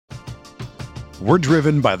We're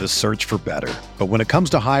driven by the search for better. But when it comes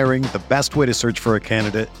to hiring, the best way to search for a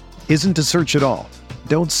candidate isn't to search at all.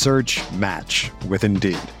 Don't search, match with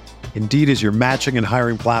Indeed. Indeed is your matching and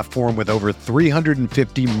hiring platform with over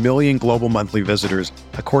 350 million global monthly visitors,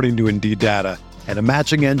 according to Indeed data, and a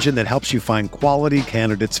matching engine that helps you find quality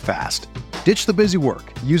candidates fast. Ditch the busy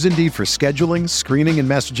work. Use Indeed for scheduling, screening, and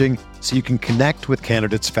messaging so you can connect with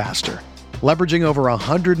candidates faster. Leveraging over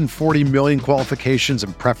 140 million qualifications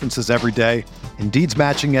and preferences every day, Indeed's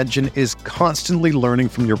matching engine is constantly learning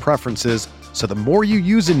from your preferences, so the more you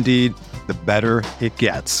use Indeed, the better it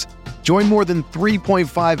gets. Join more than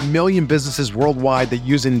 3.5 million businesses worldwide that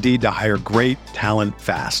use Indeed to hire great talent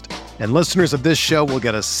fast. And listeners of this show will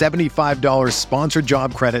get a $75 sponsored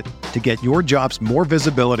job credit to get your jobs more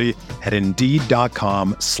visibility at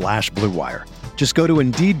Indeed.com/Blue Wire. Just go to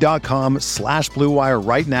Indeed.com/Blue Wire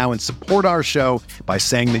right now and support our show by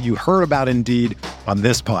saying that you heard about Indeed on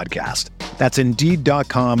this podcast. That's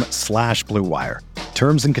Indeed.com/Blue Wire.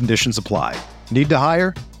 Terms and conditions apply. Need to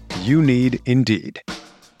hire? You need Indeed.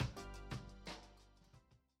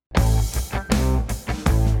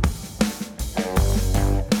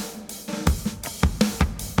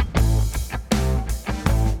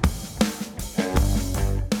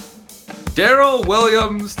 Darrell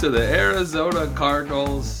Williams to the Arizona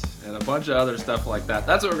Cardinals and a bunch of other stuff like that.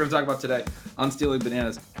 That's what we're going to talk about today on Stealing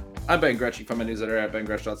Bananas. I'm Ben Gretsch. You can find my newsletter at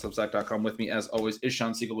bengretsch.substack.com. With me, as always, is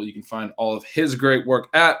Sean Siegel. You can find all of his great work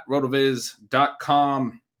at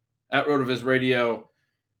rotoviz.com, at Rotoviz Radio.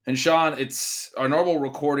 And Sean, it's our normal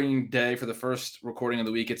recording day for the first recording of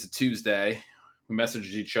the week. It's a Tuesday. We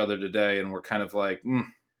messaged each other today, and we're kind of like, we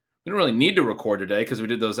don't really need to record today because we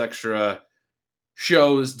did those extra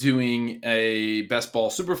shows doing a best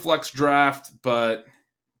ball superflex draft, but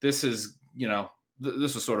this is,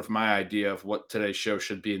 this was sort of my idea of what today's show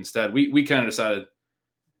should be instead. We kind of decided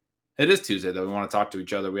it is Tuesday, though. We want to talk to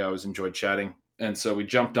each other. We always enjoyed chatting. And so we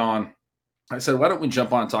jumped on. I said, why don't we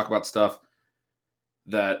jump on and talk about stuff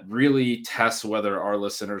that really tests whether our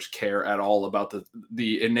listeners care at all about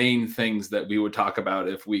the inane things that we would talk about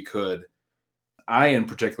if we could. I, in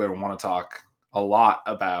particular, want to talk a lot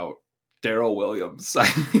about Darrell Williams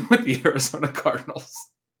signing with the Arizona Cardinals.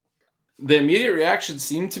 The immediate reaction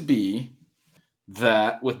seemed to be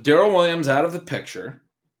that with Darrell Williams out of the picture,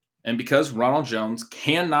 and because Ronald Jones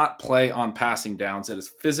cannot play on passing downs, it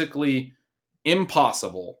is physically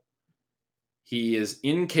impossible. He is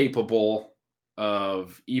incapable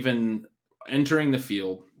of even entering the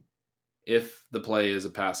field if the play is a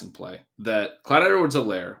passing play. That Clyde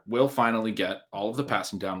Edwards-Helaire will finally get all of the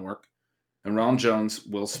passing down work, and Ronald Jones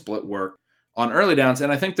will split work on early downs.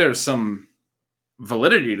 And I think there's some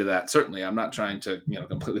validity to that. Certainly, I'm not trying to,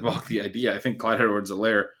 completely balk the idea. I think Clyde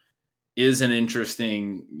Edwards-Helaire is an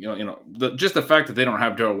interesting, just the fact that they don't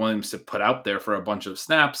have Darrell Williams to put out there for a bunch of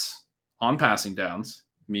snaps on passing downs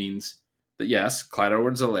means that, yes, Clyde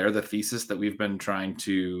Edwards-Helaire, the thesis that we've been trying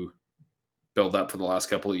to build up for the last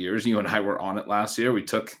couple of years, you and I were on it last year. We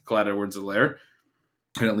took Clyde Edwards-Helaire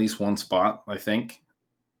in at least one spot, I think,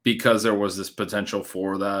 because there was this potential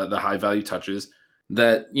for the high value touches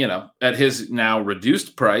that, at his now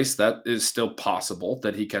reduced price, that is still possible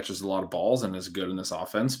that he catches a lot of balls and is good in this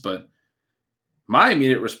offense. But my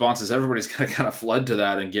immediate response is everybody's going to kind of flood to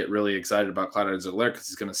that and get really excited about Clyde Edwards-Helaire because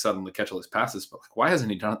he's going to suddenly catch all his passes. But why hasn't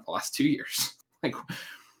he done it the last 2 years?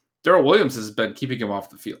 Darrell Williams has been keeping him off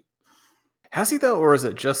the field. Has he though? Or is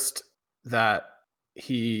it just that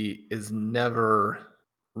he is never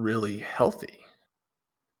really healthy?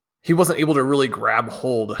 He wasn't able to really grab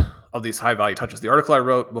hold of these high value touches. The article I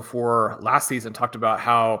wrote before last season talked about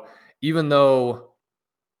how even though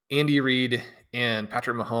Andy Reid and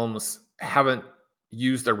Patrick Mahomes haven't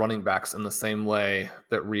used their running backs in the same way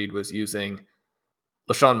that Reid was using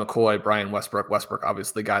LaShawn McCoy, Brian Westbrook,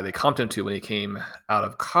 obviously the guy they comped him to when he came out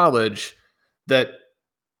of college, that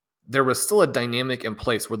there was still a dynamic in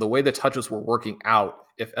place where the way the touches were working out,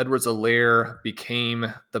 if Edwards-Helaire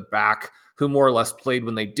became the back who more or less played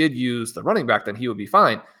when they did use the running back, then he would be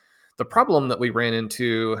fine. The problem that we ran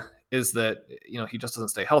into is that, he just doesn't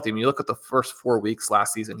stay healthy. When you look at the first 4 weeks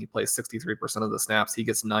last season, he plays 63% of the snaps. He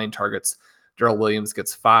gets 9 targets. Darrell Williams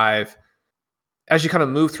gets 5. As you kind of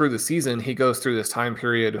move through the season, he goes through this time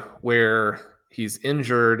period where he's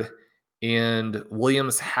injured, and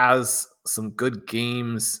Williams has some good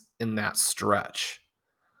games in that stretch.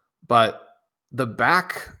 But the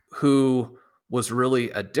back who was really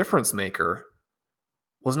a difference maker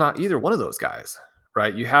was not either one of those guys,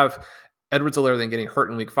 right? You have Edwards-Helaire then getting hurt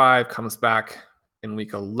in week 5, comes back in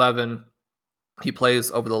week 11. He plays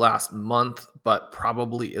over the last month, but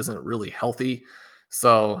probably isn't really healthy.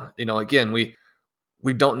 So, again, we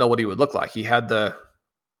we don't know what he would look like. He had the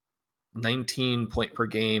 19 point per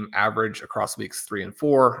game average across weeks 3 and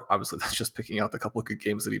 4. Obviously, that's just picking out the couple of good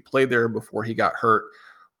games that he played there before he got hurt.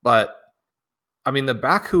 But I mean, the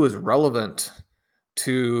back who is relevant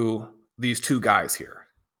to these two guys here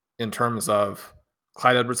in terms of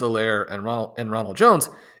Clyde Edwards-Helaire and Ronald Jones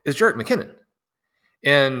is Jerick McKinnon.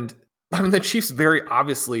 And I mean, the Chiefs very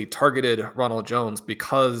obviously targeted Ronald Jones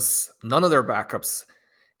because none of their backups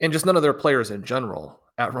and just none of their players in general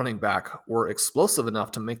at running back were explosive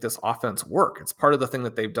enough to make this offense work. It's part of the thing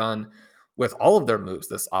that they've done with all of their moves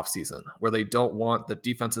this offseason, where they don't want the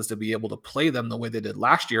defenses to be able to play them the way they did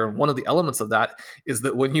last year. And one of the elements of that is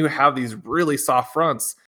that when you have these really soft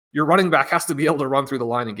fronts, your running back has to be able to run through the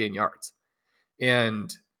line and gain yards.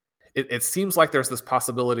 And it seems like there's this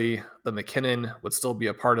possibility that McKinnon would still be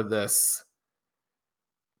a part of this.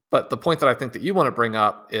 But the point that I think that you want to bring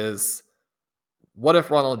up is, what if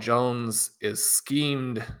Ronald Jones is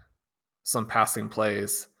schemed some passing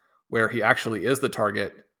plays where he actually is the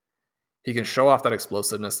target? He can show off that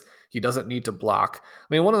explosiveness. He doesn't need to block. I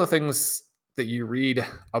mean, one of the things that you read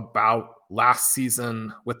about last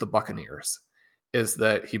season with the Buccaneers is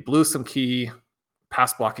that he blew some key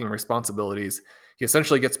pass blocking responsibilities. He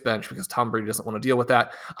essentially gets benched because Tom Brady doesn't want to deal with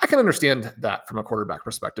that. I can understand that from a quarterback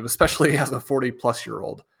perspective, especially as a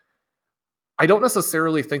 40-plus-year-old. I don't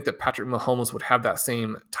necessarily think that Patrick Mahomes would have that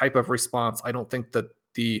same type of response. I don't think that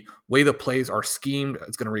the way the plays are schemed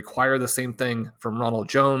is going to require the same thing from Ronald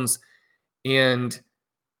Jones. And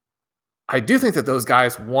I do think that those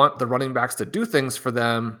guys want the running backs to do things for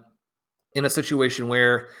them in a situation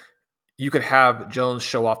where you could have Jones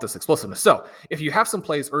show off this explosiveness. So if you have some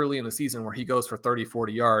plays early in the season where he goes for 30,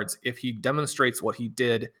 40 yards, if he demonstrates what he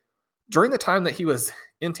did during the time that he was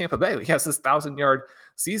in Tampa Bay, he has this 1,000-yard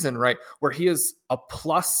season, right, where he is a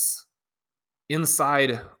plus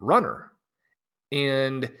inside runner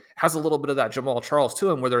and has a little bit of that Jamal Charles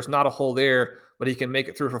to him, where there's not a hole there, but he can make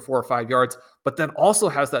it through for 4 or 5 yards, but then also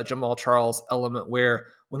has that Jamal Charles element where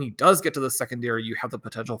when he does get to the secondary, you have the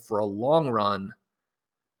potential for a long run.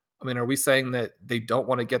 I mean, are we saying that they don't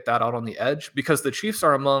want to get that out on the edge? Because the Chiefs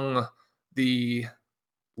are among the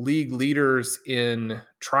league leaders in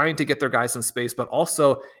trying to get their guys in space, but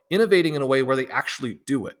also innovating in a way where they actually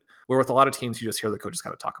do it. Where with a lot of teams, you just hear the coaches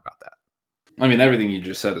kind of talk about that. I mean, everything you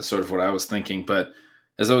just said is sort of what I was thinking. But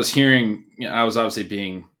as I was hearing, I was obviously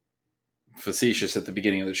being facetious at the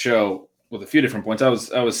beginning of the show with a few different points. I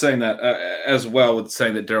was saying that as well, with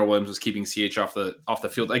saying that Darrell Williams was keeping CH off the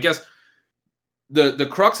field. I guess the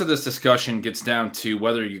crux of this discussion gets down to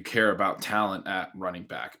whether you care about talent at running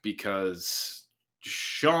back, because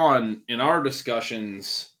Sean, in our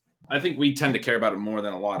discussions, I think we tend to care about it more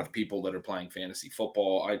than a lot of people that are playing fantasy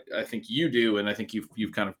football. I think you do, and I think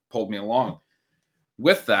you've kind of pulled me along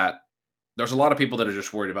with that. There's a lot of people that are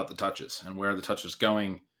just worried about the touches and where the touch is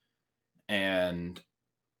going, and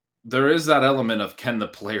there is that element of, can the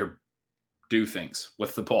player do things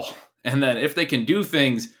with the ball? And then if they can do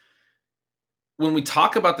things, when we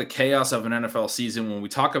talk about the chaos of an NFL season, when we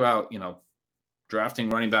talk about, drafting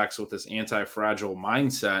running backs with this anti-fragile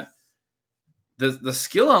mindset, the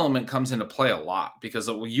skill element comes into play a lot, because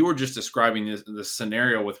you were just describing this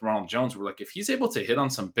scenario with Ronald Jones, where like, if he's able to hit on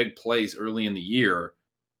some big plays early in the year,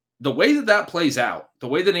 the way that plays out, the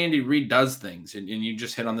way that Andy Reid does things, and you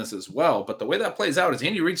just hit on this as well, but the way that plays out is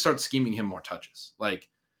Andy Reid starts scheming him more touches. Like,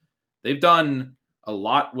 they've done a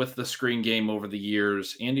lot with the screen game over the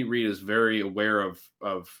years. Andy Reid is very aware of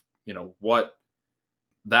what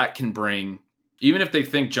that can bring, even if they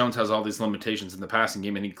think Jones has all these limitations in the passing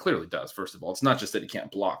game, and he clearly does. First of all, it's not just that he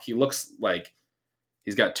can't block. He looks like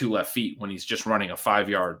he's got 2 left feet when he's just running a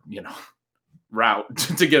 5-yard, route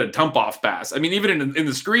to get a dump off pass. I mean, even in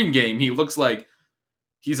the screen game, he looks like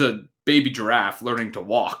he's a baby giraffe learning to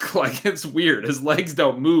walk. Like, it's weird. His legs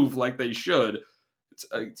don't move like they should.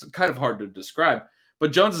 It's kind of hard to describe.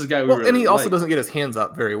 But Jones is a guy and he also doesn't get his hands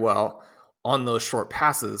up very well on those short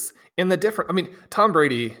passes. And Tom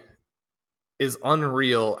Brady is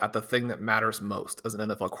unreal at the thing that matters most as an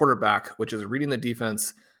NFL quarterback, which is reading the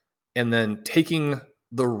defense and then taking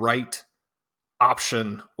the right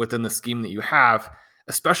option within the scheme that you have,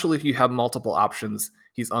 especially if you have multiple options.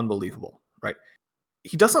 He's unbelievable, right?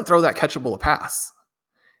 He doesn't throw that catchable a pass.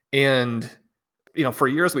 And, for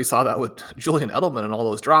years we saw that with Julian Edelman and all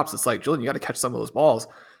those drops. It's like, Julian, you got to catch some of those balls.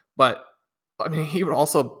 But he would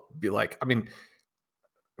also be like,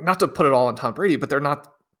 not to put it all on Tom Brady, but they're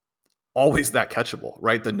not always that catchable,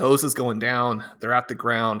 right? The nose is going down, they're at the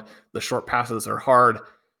ground, the short passes are hard.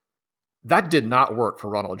 That did not work for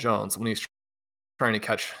Ronald Jones when he's trying to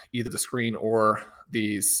catch either the screen or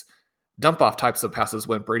these dump-off types of passes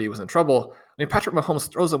when Brady was in trouble. I mean, Patrick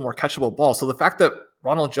Mahomes throws a more catchable ball. So the fact that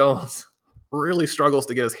Ronald Jones really struggles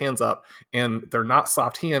to get his hands up and they're not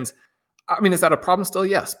soft hands, I mean, is that a problem still?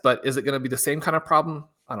 Yes. But is it going to be the same kind of problem?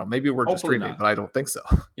 I don't know. Maybe we're just dreaming, but I don't think so.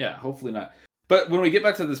 Yeah, hopefully not. But when we get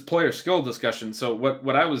back to this player skill discussion, so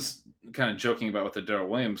what I was kind of joking about with the Darrell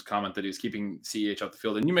Williams comment that he's keeping CEH off the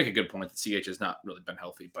field, and you make a good point that CEH has not really been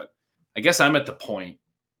healthy, but I guess I'm at the point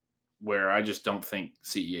where I just don't think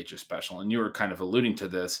CEH is special. And you were kind of alluding to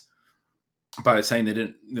this by saying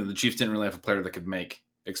the Chiefs didn't really have a player that could make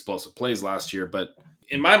explosive plays last year. But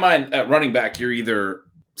in my mind, at running back, you're either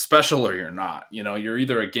special or you're not. You're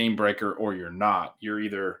either a game breaker or you're not. You're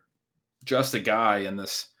either just a guy in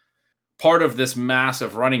this part of this mass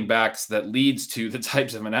of running backs that leads to the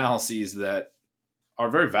types of analyses that are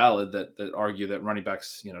very valid that argue that running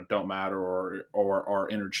backs, don't matter or are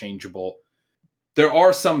interchangeable. There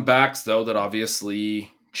are some backs, though, that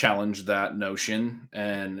obviously challenge that notion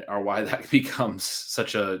and are why that becomes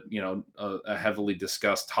such a heavily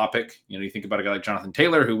discussed topic. You think about a guy like Jonathan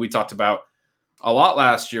Taylor, who we talked about a lot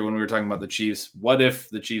last year when we were talking about the Chiefs. What if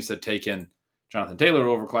the Chiefs had taken Jonathan Taylor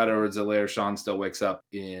over Clyde Edwards-Helaire? Sean still wakes up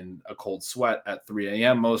in a cold sweat at 3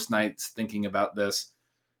 a.m. most nights thinking about this.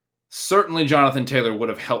 Certainly Jonathan Taylor would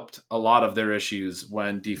have helped a lot of their issues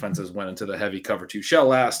when defenses went into the heavy cover 2 shell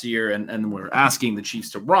last year and we're asking the Chiefs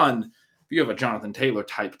to run. If you have a Jonathan Taylor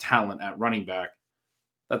type talent at running back,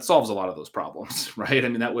 that solves a lot of those problems, right? I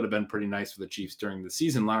mean, that would have been pretty nice for the Chiefs during the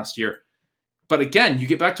season last year. But again, you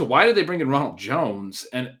get back to why did they bring in Ronald Jones?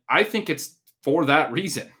 And I think it's for that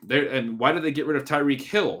reason. And why did they get rid of Tyreek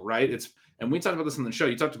Hill, right? And we talked about this on the show.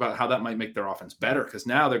 You talked about how that might make their offense better because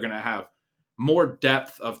now they're going to have more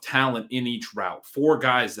depth of talent in each route, 4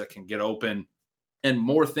 guys that can get open and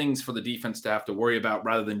more things for the defense to have to worry about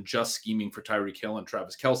rather than just scheming for Tyreek Hill and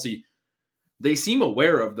Travis Kelce. They seem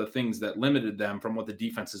aware of the things that limited them from what the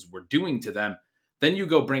defenses were doing to them. Then you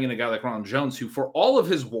go bring in a guy like Ronald Jones, who for all of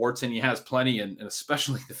his warts, and he has plenty, and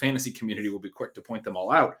especially the fantasy community will be quick to point them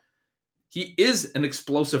all out, he is an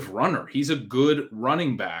explosive runner. He's a good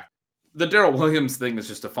running back. The Darrell Williams thing is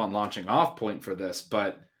just a fun launching off point for this,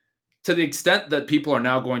 but to the extent that people are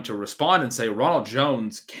now going to respond and say Ronald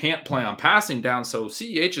Jones can't play on passing down, so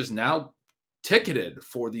CEH is now ticketed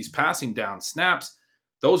for these passing down snaps.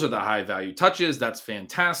 Those are the high value touches. That's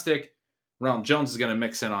fantastic. Ronald Jones is going to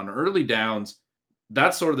mix in on early downs.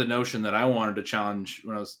 That's sort of the notion that I wanted to challenge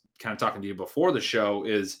when I was kind of talking to you before the show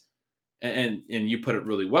is, and you put it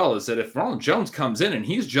really well, is that if Ronald Jones comes in and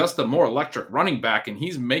he's just a more electric running back and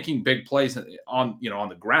he's making big plays on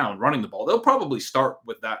the ground, running the ball, they'll probably start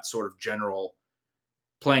with that sort of general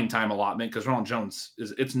playing time allotment because Ronald Jones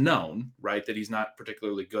it's known, right, that he's not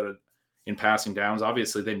particularly good in passing downs.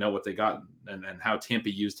 Obviously, they know what they got and how Tampa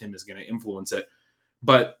used him is going to influence it.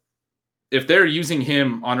 But if they're using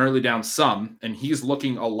him on early down some and he's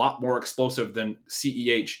looking a lot more explosive than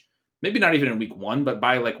CEH, maybe not even in week 1, but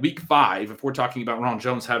by like week 5, if we're talking about Ronald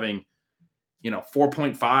Jones having,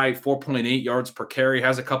 4.5, 4.8 yards per carry,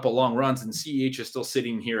 has a couple long runs, and CEH is still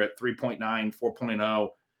sitting here at 3.9, 4.0.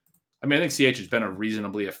 I mean, I think CEH has been a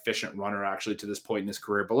reasonably efficient runner actually to this point in his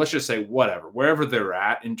career, but let's just say wherever they're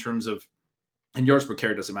at in terms of, and yards per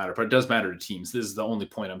carry doesn't matter, but it does matter to teams. This is the only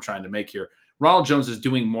point I'm trying to make here. Ronald Jones is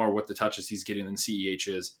doing more with the touches he's getting than CEH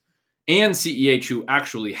is. And CEH, who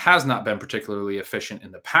actually has not been particularly efficient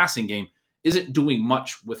in the passing game, isn't doing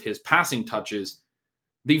much with his passing touches.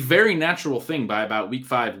 The very natural thing by about week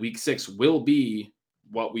 5, week 6 will be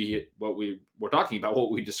what we were talking about,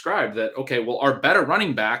 what we described, that, okay, well, our better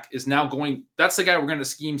running back is now that's the guy we're going to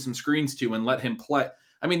scheme some screens to and let him play.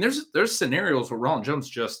 I mean, there's scenarios where Ronald Jones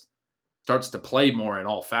just starts to play more in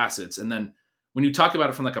all facets. And then when you talk about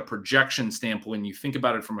it from like a projection standpoint, you think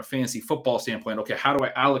about it from a fantasy football standpoint, okay, how do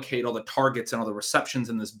I allocate all the targets and all the receptions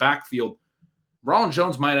in this backfield? Ronald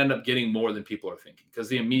Jones might end up getting more than people are thinking because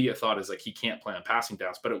the immediate thought is like he can't play on passing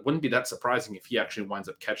downs, but it wouldn't be that surprising if he actually winds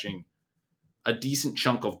up catching a decent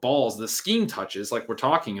chunk of balls, the scheme touches like we're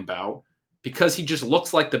talking about, because he just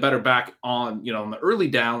looks like the better back on the early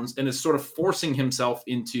downs and is sort of forcing himself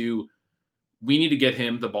into, we need to get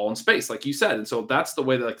him the ball in space, like you said. And so that's the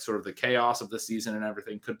way that like sort of the chaos of the season and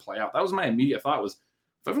everything could play out. That was my immediate thought was,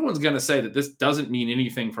 if everyone's going to say that this doesn't mean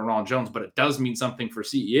anything for Ronald Jones, but it does mean something for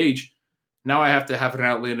CEH, now I have to have an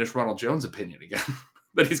outlandish Ronald Jones opinion again,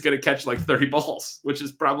 that he's going to catch like 30 balls, which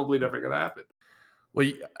is probably never going to happen. Well,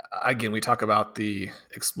 again, we talk about the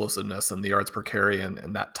explosiveness and the yards per carry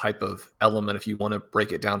and that type of element if you want to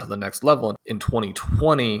break it down to the next level. In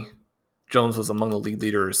 2020, Jones was among the league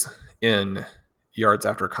leaders in yards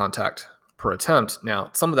after contact per attempt.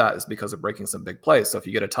 Now, some of that is because of breaking some big plays. So if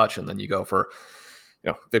you get a touch and then you go for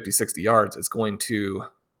 50, 60 yards, it's going to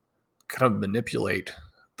kind of manipulate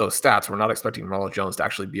those stats. We're not expecting Ronald Jones to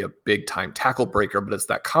actually be a big time tackle breaker, but it's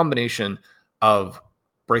that combination of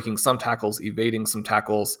breaking some tackles, evading some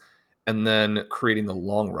tackles, and then creating the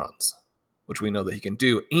long runs, which we know that he can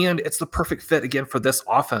do. And it's the perfect fit again for this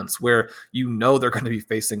offense where they're going to be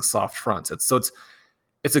facing soft fronts.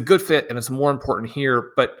 It's a good fit, and it's more important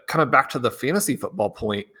here. But kind of back to the fantasy football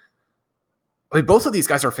point, I mean, both of these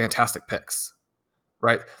guys are fantastic picks,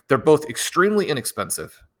 right? They're both extremely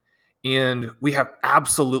inexpensive, and we have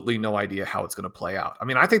absolutely no idea how it's going to play out. I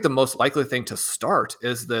mean, I think the most likely thing to start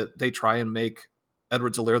is that they try and make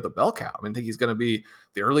Edwards-Helaire the bell cow. I mean, I think he's going to be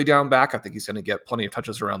the early down back. I think he's going to get plenty of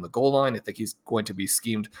touches around the goal line. I think he's going to be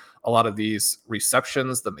schemed a lot of these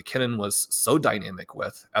receptions that McKinnon was so dynamic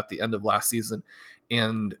with at the end of last season.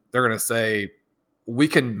 And they're going to say, we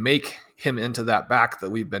can make him into that back that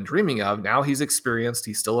we've been dreaming of. Now he's experienced.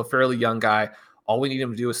 He's still a fairly young guy. All we need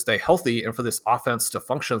him to do is stay healthy and for this offense to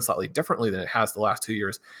function slightly differently than it has the last 2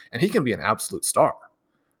 years. And he can be an absolute star,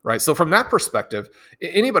 right? So from that perspective,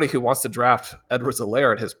 anybody who wants to draft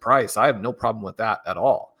Edwards-Helaire at his price, I have no problem with that at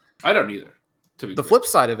all. I don't either. The flip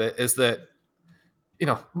side of it is that,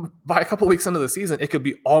 by a couple weeks into the season, it could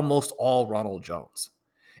be almost all Ronald Jones.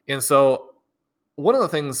 And so one of the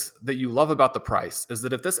things that you love about the price is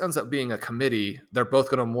that if this ends up being a committee, they're both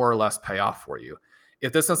going to more or less pay off for you.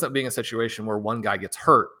 If this ends up being a situation where one guy gets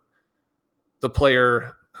hurt, the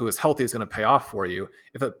player who is healthy is going to pay off for you.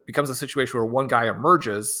 If it becomes a situation where one guy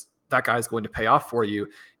emerges, that guy is going to pay off for you.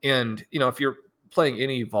 And, if you're playing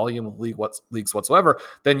any volume of leagues whatsoever,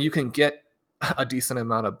 then you can get a decent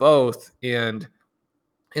amount of both. And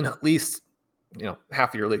in at least,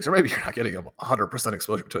 half of your leagues, or maybe you're not getting 100%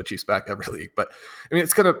 exposure to a Chiefs back every league, but I mean,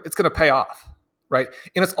 it's going to pay off, right?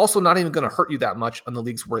 And it's also not even going to hurt you that much in the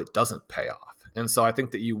leagues where it doesn't pay off. And so I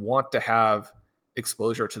think that you want to have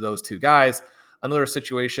exposure to those two guys. Another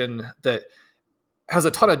situation that has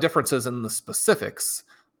a ton of differences in the specifics,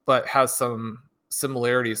 but has some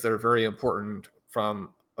similarities that are very important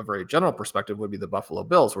from a very general perspective would be the Buffalo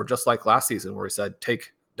Bills, where just like last season where we said,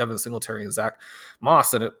 take Devin Singletary and Zach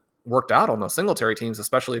Moss, and it worked out on those Singletary teams,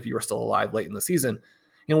 especially if you were still alive late in the season.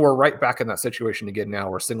 We're right back in that situation again now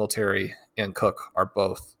where Singletary and Cook are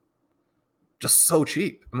both just so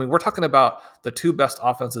cheap. I mean, we're talking about the two best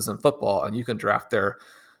offenses in football, and you can draft their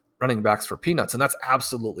running backs for peanuts, and that's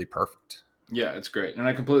absolutely perfect. Yeah, it's great. And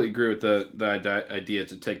I completely agree with the idea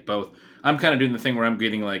to take both. I'm kind of doing the thing where I'm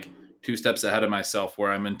getting like 2 steps ahead of myself,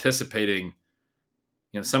 where I'm anticipating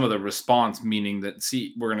some of the response, meaning that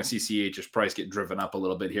we're going to see CEH's price get driven up a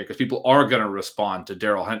little bit here because people are going to respond to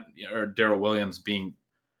Darrell Williams being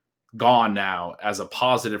gone now as a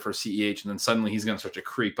positive for CEH, and then suddenly he's going to start to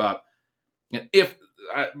creep up. If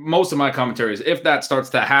most of my commentary is if that starts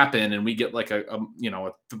to happen and we get like a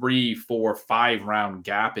 3, 4, 5 round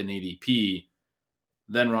gap in ADP,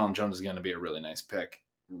 then Ronald Jones is going to be a really nice pick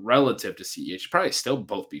relative to CEH. Probably still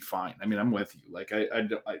both be fine. I mean, I'm with you. Like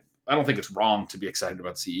I don't think it's wrong to be excited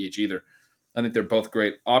about CEH either. I think they're both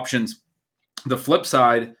great options. The flip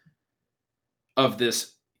side of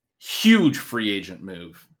this huge free agent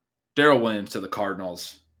move, Darrell Williams to the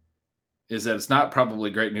Cardinals, is that it's not probably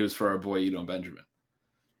great news for our boy Eno Benjamin.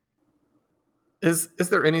 Is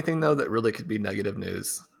there anything, though, that really could be negative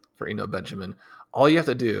news for Eno Benjamin? All you have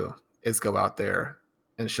to do is go out there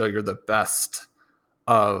and show you're the best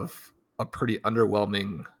of a pretty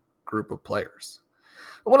underwhelming group of players.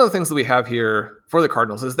 One of the things that we have here for the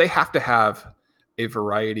Cardinals is they have to have a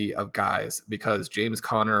variety of guys because James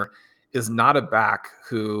Conner is not a back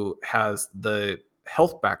who has the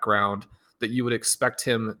health background that you would expect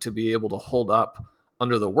him to be able to hold up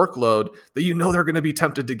under the workload that they're going to be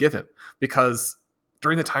tempted to give him, because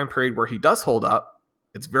during the time period where he does hold up,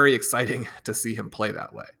 it's very exciting to see him play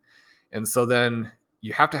that way. And so then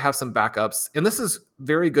you have to have some backups. And this is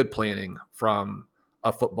very good planning from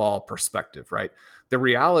a football perspective, right? The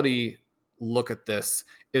reality look at this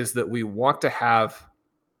is that we want to have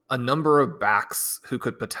a number of backs who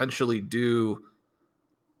could potentially do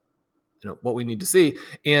what we need to see.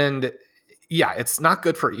 And yeah, it's not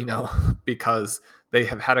good for Eno because they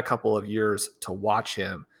have had a couple of years to watch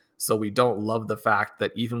him. So we don't love the fact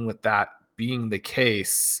that even with that being the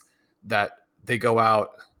case, that they go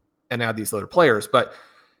out and add these other players. But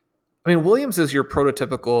I mean, Williams is your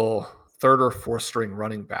prototypical 3rd or 4th string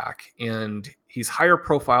running back, and he's higher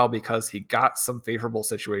profile because he got some favorable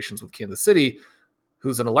situations with Kansas City,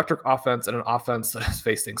 who's an electric offense and an offense that is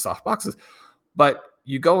facing soft boxes. But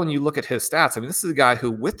you go and you look at his stats. I mean, this is a guy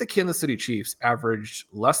who, with the Kansas City Chiefs, averaged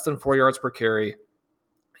less than 4 yards per carry.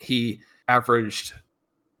 He averaged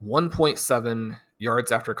 1.7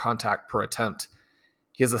 yards after contact per attempt.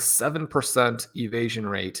 He has a 7% evasion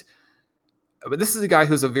rate. But this is a guy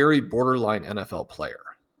who's a very borderline NFL player,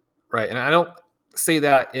 right? And I don't say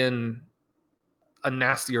that in a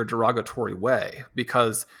nasty or derogatory way,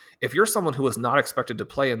 because if you're someone who is not expected to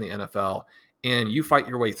play in the NFL and you fight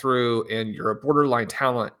your way through and you're a borderline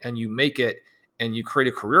talent and you make it and you create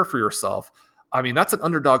a career for yourself, I mean, that's an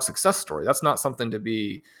underdog success story. That's not something to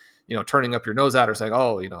be, turning up your nose at or saying,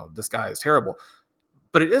 oh, this guy is terrible.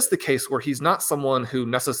 But it is the case where he's not someone who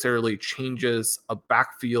necessarily changes a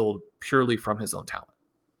backfield purely from his own talent.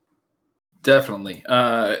 Definitely.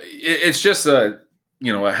 It's just a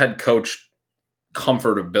head coach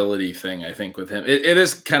comfortability thing, I think, with him. It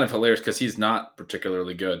is kind of hilarious because he's not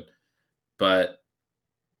particularly good, but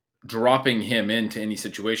dropping him into any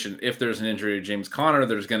situation, if there's an injury to James Conner,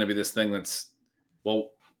 there's going to be this thing that's,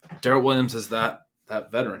 well, Darrell Williams is that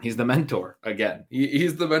veteran. He's the mentor again.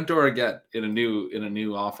 He's the mentor again in a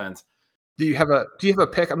new offense. Do you have a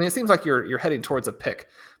pick? I mean, it seems like you're heading towards a pick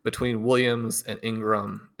between Williams and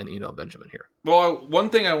Ingram and Eno Benjamin here. Well, one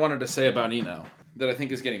thing I wanted to say about Eno that I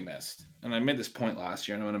think is getting missed, and I made this point last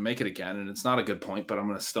year, and I'm going to make it again, and it's not a good point, but I'm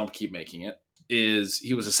going to still keep making it, is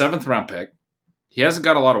he was a 7th round pick. He hasn't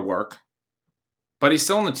got a lot of work, but he's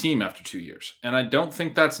still on the team after 2 years. And I don't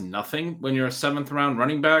think that's nothing when you're a 7th round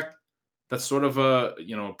running back. That's sort of a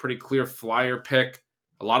pretty clear flyer pick.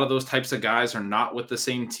 A lot of those types of guys are not with the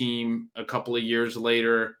same team a couple of years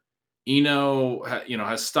later. Eno,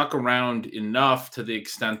 has stuck around enough to the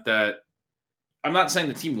extent that I'm not saying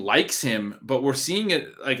the team likes him, but we're seeing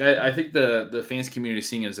it. Like I think the fans community is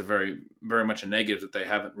seeing it as a very, very much a negative that they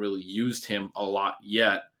haven't really used him a lot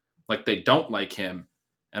yet. Like they don't like him.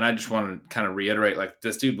 And I just want to kind of reiterate, like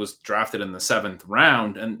this dude was drafted in the 7th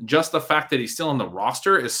round. And just the fact that he's still on the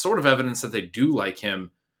roster is sort of evidence that they do like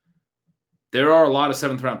him. There are a lot of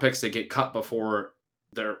 7th round picks that get cut before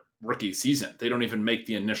their rookie season. They don't even make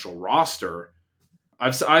the initial roster.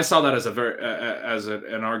 I saw that as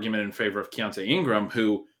an argument in favor of Keontae Ingram,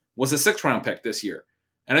 who was a 6th round pick this year.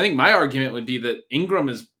 And I think my argument would be that Ingram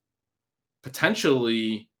is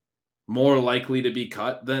potentially more likely to be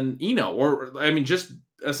cut than Eno, or I mean, just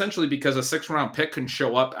essentially because a 6th round pick can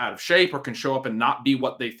show up out of shape or can show up and not be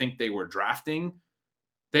what they think they were drafting.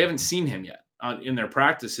 They haven't seen him yet in their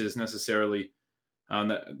practices necessarily.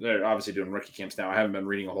 They're obviously doing rookie camps now. I haven't been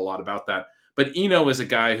reading a whole lot about that, but Eno is a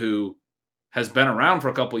guy who has been around for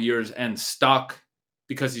a couple of years and stuck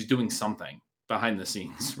because he's doing something behind the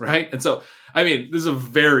scenes, right? And so, I mean, this is a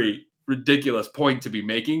very ridiculous point to be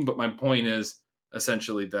making, but my point is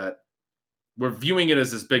essentially that we're viewing it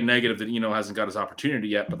as this big negative that Eno hasn't got his opportunity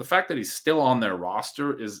yet, but the fact that he's still on their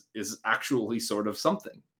roster is actually sort of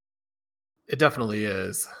something. It definitely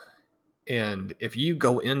is. And if you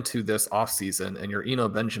go into this offseason and you're Eno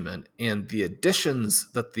Benjamin and the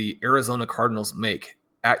additions that the Arizona Cardinals make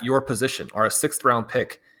at your position are a 6th round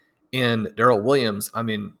pick in Darrell Williams, I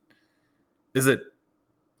mean, is it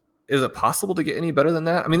possible to get any better than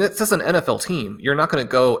that? I mean, it's just an NFL team. You're not going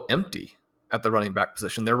to go empty at the running back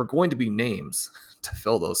position. There were going to be names to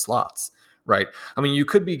fill those slots, right? I mean, you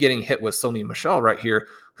could be getting hit with Sony Michel right here,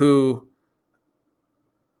 who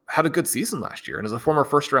had a good season last year and is a former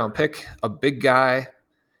 1st round pick, a big guy.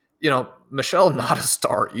 Michel, not a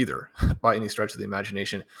star either by any stretch of the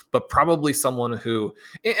imagination, but probably someone who,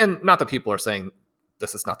 and not that people are saying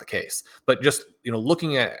this is not the case, but just,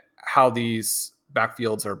 looking at how these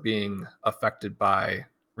backfields are being affected by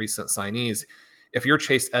recent signees. If you're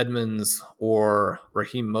Chase Edmonds or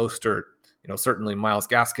Raheem Mostert, certainly Myles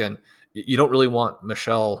Gaskin, you don't really want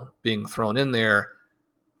Michel being thrown in there.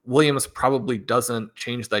 Williams probably doesn't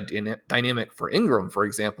change the dynamic for Ingram, for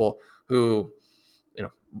example, who,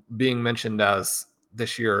 being mentioned as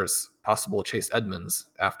this year's possible Chase Edmonds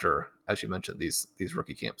after, as you mentioned, these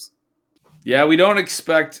rookie camps. Yeah, we don't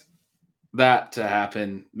expect that to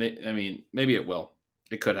happen. I mean, maybe it will.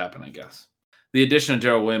 It could happen, I guess. The addition of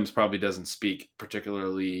Darrell Williams probably doesn't speak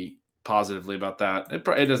particularly positively about that. It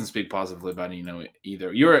doesn't speak positively about Eno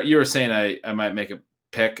either. You were saying I might make a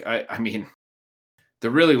pick. I mean, the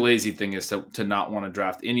really lazy thing is to not want to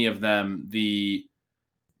draft any of them. The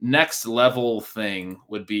next level thing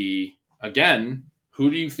would be, again, who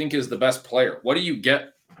do you think is the best player? What do you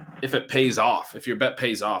get if it pays off, if your bet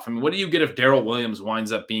pays off? I mean, what do you get if Darrell Williams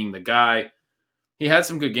winds up being the guy? He had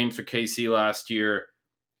some good games for KC last year.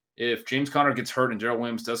 If James Conner gets hurt and Darrell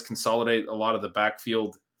Williams does consolidate a lot of the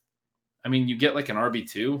backfield, I mean, you get like an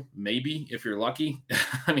RB2, maybe, if you're lucky.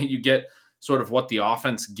 I mean, you get sort of what the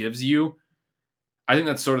offense gives you. I think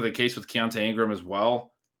that's sort of the case with Keontae Ingram as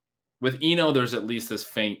well. With Eno, there's at least this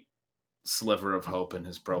faint sliver of hope in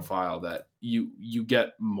his profile that you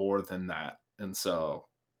get more than that. And so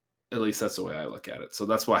At least that's the way I look at it. So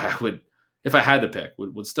that's why I would, if I had to pick,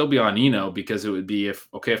 would still be on Eno, because it would be if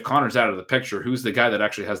Connor's out of the picture, who's the guy that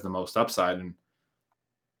actually has the most upside? And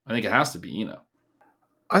I think it has to be Eno.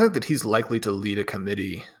 I think that he's likely to lead a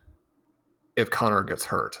committee if Connor gets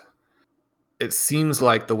hurt. It seems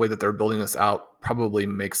like the way that they're building this out probably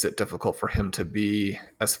makes it difficult for him to be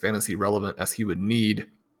as fantasy relevant as he would need.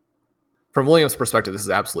 From Williams' perspective, this is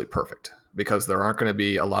absolutely perfect because there aren't going to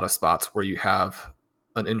be a lot of spots where you have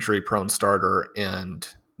an injury-prone starter and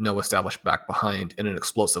no established back behind in an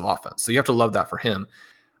explosive offense. So you have to love that for him.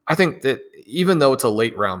 I think that even though it's a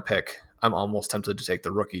late-round pick, I'm almost tempted to take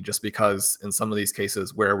the rookie just because in some of these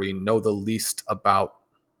cases where we know the least about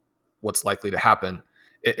what's likely to happen,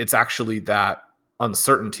 it's actually that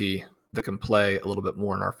uncertainty that can play a little bit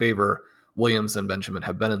more in our favor. Williams and Benjamin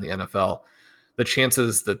have been in the NFL. The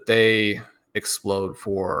chances that they explode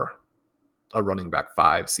for a running back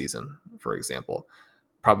 5 season, for example,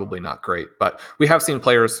 probably not great. But we have seen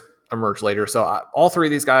players emerge later. So all 3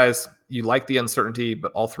 of these guys, you like the uncertainty,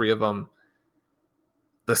 but all 3 of them,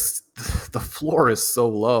 the floor is so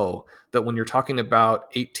low that when you're talking about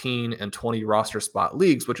 18 and 20 roster spot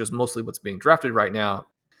leagues, which is mostly what's being drafted right now,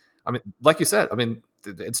 I mean, like you said, I mean,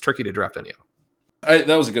 it's tricky to draft any of them.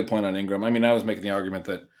 That was a good point on Ingram. I mean, I was making the argument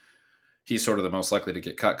that he's sort of the most likely to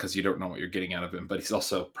get cut because you don't know what you're getting out of him, but he's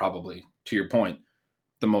also probably, to your point,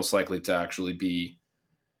 the most likely to actually be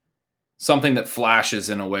something that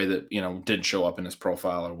flashes in a way that, didn't show up in his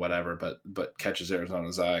profile or whatever, but catches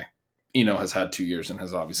Arizona's eye. Has had 2 years and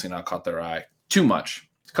has obviously not caught their eye too much.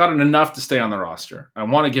 He's caught it enough to stay on the roster. I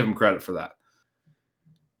want to give him credit for that.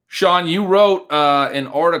 Sean, you wrote an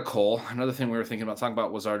article. Another thing we were thinking about talking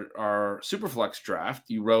about was our Superflex draft.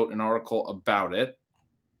 You wrote an article about it.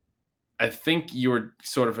 I think you were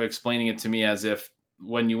sort of explaining it to me as if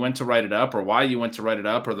when you went to write it up or why you went to write it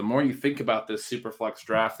up, or the more you think about this Superflex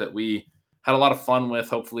draft that we had a lot of fun with,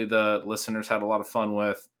 hopefully the listeners had a lot of fun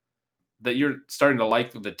with, that you're starting to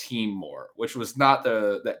like the team more, which was not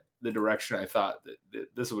the direction I thought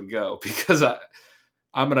that this would go, because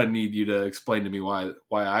I'm going to need you to explain to me why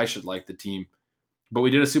I should like the team. But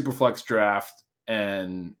we did a Superflex draft,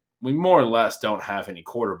 and we more or less don't have any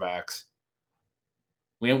quarterbacks.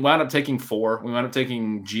 We wound up taking 4. We wound up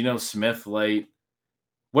taking Geno Smith late.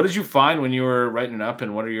 What did you find when you were writing it up,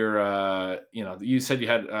 and what are your, you said you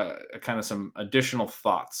had kind of some additional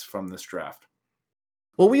thoughts from this draft?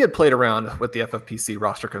 Well, we had played around with the FFPC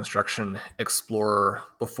roster construction explorer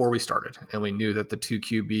before we started, and we knew that the 2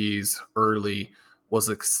 QBs early was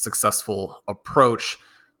a successful approach.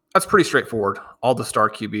 That's pretty straightforward. All the star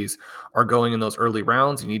QBs are going in those early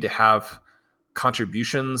rounds. You need to have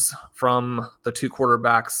contributions from the 2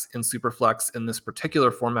 quarterbacks in Superflex. In this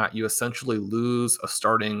particular format, you essentially lose a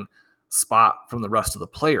starting spot from the rest of the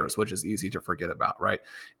players, which is easy to forget about, right?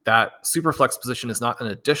 That Superflex position is not an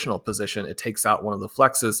additional position. It takes out one of the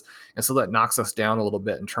flexes. And so that knocks us down a little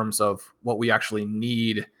bit in terms of what we actually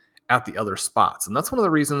need at the other spots. And that's one of the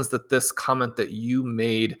reasons that this comment that you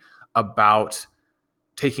made about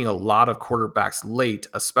taking a lot of quarterbacks late,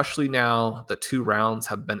 especially now that 2 rounds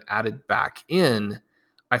have been added back in,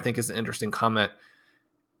 I think is an interesting comment.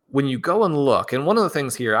 When you go and look, and one of the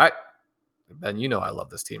things here, Ben, I love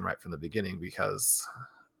this team right from the beginning because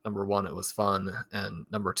number 1, it was fun, and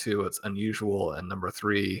number 2, it's unusual, and number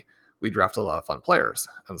 3, we drafted a lot of fun players.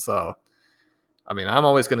 And so, I mean, I'm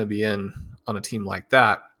always going to be in on a team like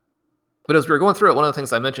that. But as we were going through it, one of the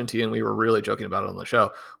things I mentioned to you, and we were really joking about it on the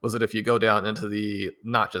show, was that if you go down into the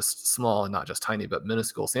not just small and not just tiny, but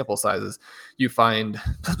minuscule sample sizes, you find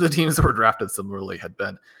the teams that were drafted similarly had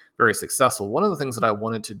been very successful. One of the things that I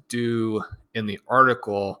wanted to do in the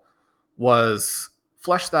article was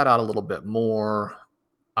flesh that out a little bit more,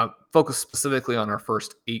 focus specifically on our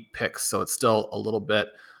first 8 picks. So it's still a little bit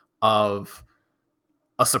of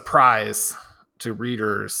a surprise to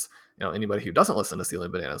readers. Anybody who doesn't listen to Stealing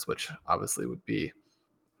Bananas, which obviously would be,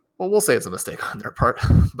 well, we'll say it's a mistake on their part,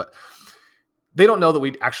 but they don't know that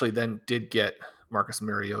we actually then did get Marcus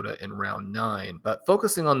Mariota in round 9. But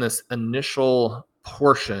focusing on this initial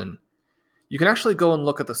portion, you can actually go and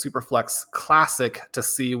look at the Superflex Classic to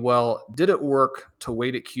see, well, did it work to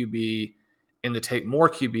wait at QB and to take more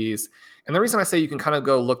QBs? And the reason I say you can kind of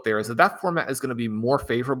go look there is that format is going to be more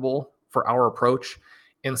favorable for our approach.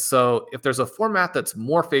 And so if there's a format that's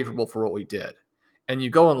more favorable for what we did, and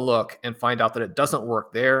you go and look and find out that it doesn't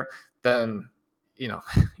work there, then,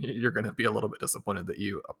 you're going to be a little bit disappointed that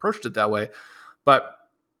you approached it that way. But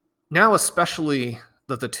now, especially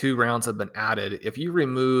that the 2 rounds have been added, if you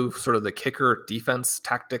remove sort of the kicker defense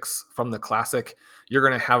tactics from the Classic, you're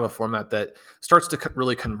going to have a format that starts to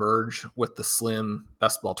really converge with the slim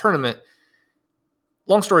best ball tournament.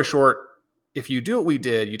 long story short, if you do what we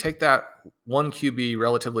did, you take that one QB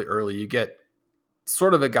relatively early, you get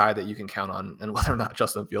sort of a guy that you can count on, and whether or not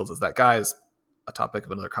Justin Fields is that guy is a topic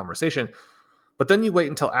of another conversation. But then you wait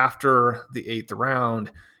until after the 8th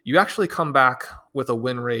round, you actually come back with a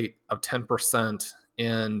win rate of 10%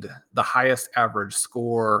 and the highest average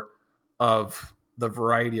score of the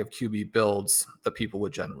variety of QB builds that people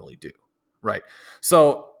would generally do, right?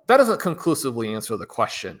 So that doesn't conclusively answer the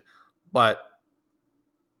question, but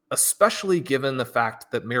especially given the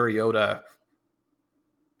fact that Mariota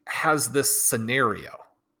has this scenario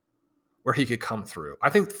where he could come through. I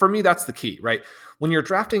think for me, that's the key, right? When you're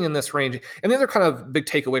drafting in this range, and the other kind of big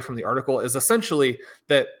takeaway from the article is essentially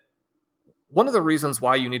that one of the reasons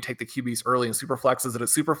why you need to take the QBs early in Superflex is that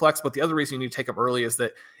it's Superflex, but the other reason you need to take them early is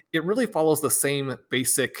that it really follows the same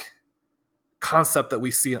basic concept that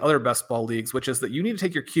we see in other best ball leagues, which is that you need to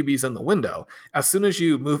take your QBs in the window. As soon as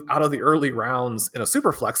you move out of the early rounds in a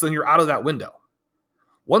Superflex, then you're out of that window.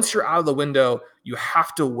 Once you're out of the window, you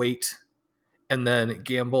have to wait and then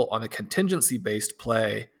gamble on a contingency-based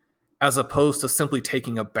play as opposed to simply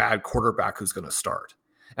taking a bad quarterback who's going to start.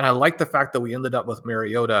 And I like the fact that we ended up with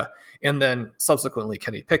Mariota and then subsequently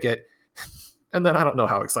Kenny Pickett. And then I don't know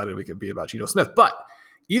how excited we could be about Geno Smith. But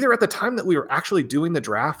either at the time that we were actually doing the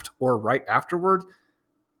draft or right afterward,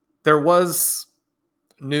 there was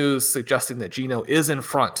news suggesting that Geno is in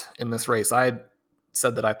front in this race. I had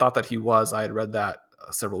said that I thought that he was. I had read that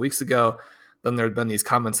several weeks ago. Then there had been these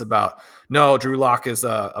comments about, no, Drew Lock is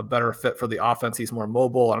a better fit for the offense. He's more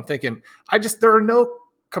mobile. And I'm thinking, there are no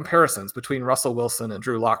comparisons between Russell Wilson and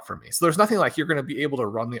Drew Lock for me. So there's nothing like you're going to be able to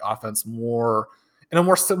run the offense more in a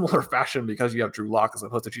more similar fashion because you have Drew Lock as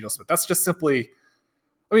opposed to Geno Smith. That's just simply,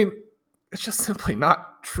 it's just simply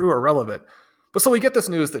not true or relevant. But so we get this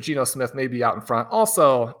news that Geno Smith may be out in front.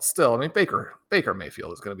 Also, still, Baker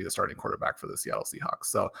Mayfield is going to be the starting quarterback for the Seattle Seahawks.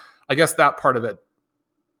 So I guess that part of it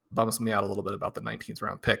bums me out a little bit about the 19th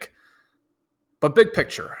round pick. But big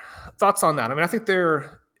picture, thoughts on that? I think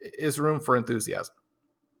there is room for enthusiasm.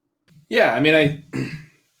 Yeah,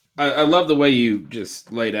 I love the way you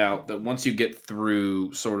just laid out that once you get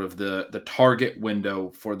through sort of the target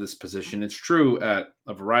window for this position, it's true at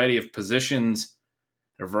a variety of positions,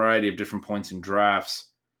 a variety of different points in drafts.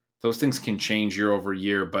 Those things can change year over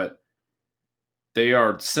year, but they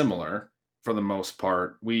are similar for the most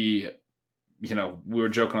part. We were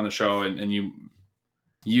joking on the show and you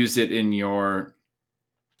used it in your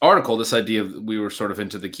article, this idea of we were sort of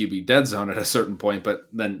into the QB dead zone at a certain point, but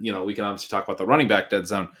then, we can obviously talk about the running back dead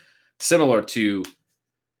zone, similar to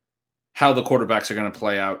how the quarterbacks are going to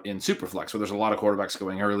play out in Superflex, where there's a lot of quarterbacks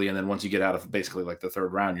going early. And then once you get out of basically like the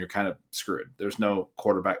third round, you're kind of screwed. There's no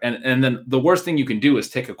quarterback. And then the worst thing you can do is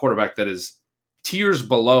take a quarterback that is tiers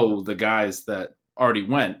below the guys that already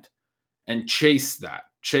went and chase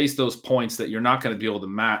those points that you're not going to be able to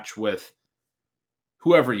match with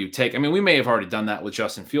whoever you take. We may have already done that with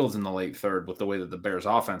Justin Fields in the late third with the way that the Bears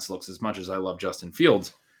offense looks, as much as I love Justin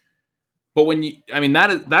Fields. But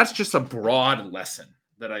that's just a broad lesson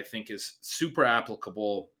that I think is super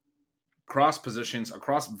applicable across positions,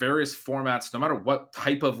 across various formats, no matter what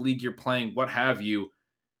type of league you're playing, what have you.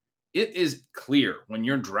 It is clear when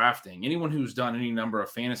you're drafting, anyone who's done any number of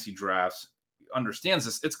fantasy drafts understands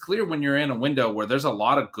this. It's clear when you're in a window where there's a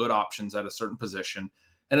lot of good options at a certain position.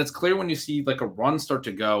 And it's clear when you see like a run start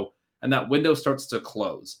to go and that window starts to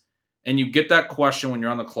close. And you get that question when you're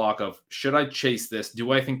on the clock of, should I chase this?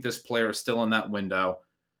 Do I think this player is still in that window?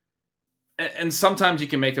 And sometimes you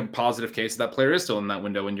can make a positive case that player is still in that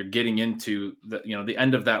window and you're getting into the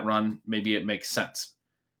end of that run. Maybe it makes sense.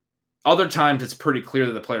 Other times it's pretty clear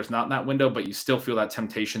that the player's not in that window, but you still feel that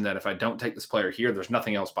temptation that if I don't take this player here, there's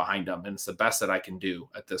nothing else behind him. And it's the best that I can do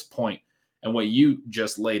at this point. And what you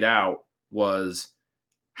just laid out was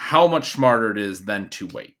how much smarter it is then to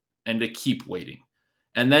wait and to keep waiting.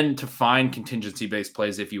 And then to find contingency-based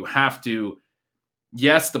plays if you have to.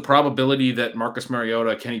 Yes, the probability that Marcus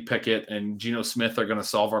Mariota, Kenny Pickett, and Geno Smith are going to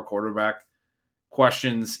solve our quarterback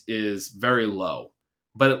questions is very low.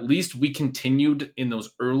 But at least we continued in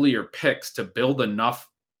those earlier picks to build enough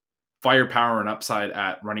firepower and upside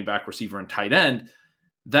at running back, receiver, and tight end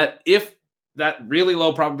that if that really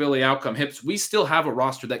low probability outcome hits, we still have a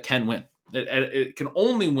roster that can win. It can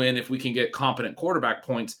only win if we can get competent quarterback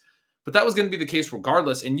points. But that was going to be the case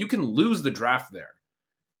regardless. And you can lose the draft there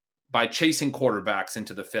by chasing quarterbacks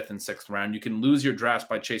into the 5th and 6th round. You can lose your drafts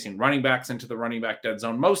by chasing running backs into the running back dead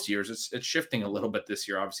zone. Most years, it's shifting a little bit this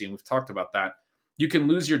year, obviously, and we've talked about that. You can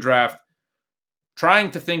lose your draft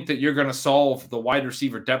trying to think that you're going to solve the wide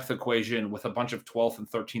receiver depth equation with a bunch of 12th and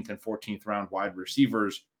 13th and 14th round wide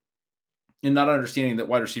receivers and not understanding that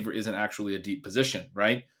wide receiver isn't actually a deep position,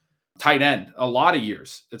 right? Tight end, a lot of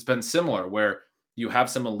years, it's been similar where you have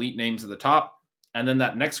some elite names at the top, and then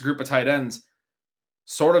that next group of tight ends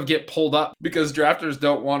sort of get pulled up because drafters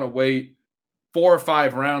don't want to wait 4 or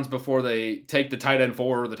 5 rounds before they take the tight end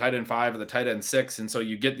 4 or the tight end 5 or the tight end 6. And so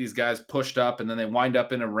you get these guys pushed up and then they wind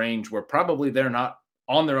up in a range where probably they're not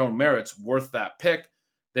on their own merits worth that pick.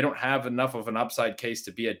 They don't have enough of an upside case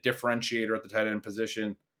to be a differentiator at the tight end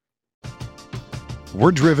position.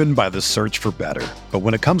 We're driven by the search for better. But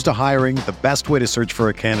when it comes to hiring, the best way to search for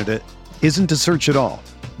a candidate isn't to search at all.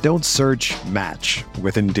 Don't search, match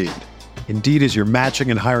with Indeed. Indeed is your matching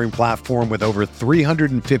and hiring platform with over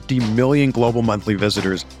 350 million global monthly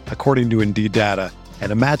visitors, according to Indeed data,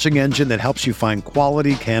 and a matching engine that helps you find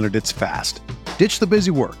quality candidates fast. Ditch the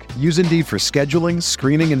busy work. Use Indeed for scheduling,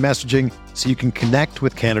 screening, and messaging so you can connect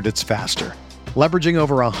with candidates faster. Leveraging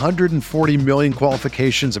over 140 million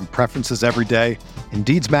qualifications and preferences every day,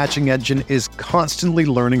 Indeed's matching engine is constantly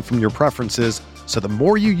learning from your preferences, so the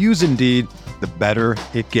more you use Indeed, the better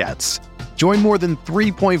it gets. Join more than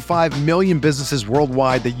 3.5 million businesses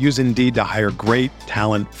worldwide that use Indeed to hire great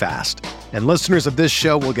talent fast. And listeners of this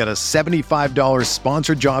show will get a $75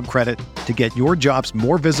 sponsored job credit to get your jobs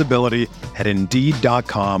more visibility at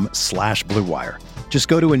Indeed.com/Blue Wire. Just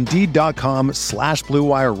go to Indeed.com/Blue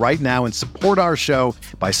Wire right now and support our show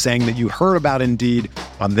by saying that you heard about Indeed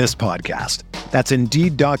on this podcast. That's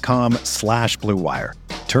Indeed.com/Blue Wire.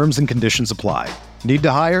 Terms and conditions apply. Need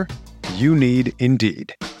to hire? You need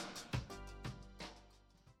Indeed.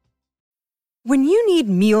 When you need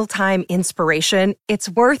mealtime inspiration, it's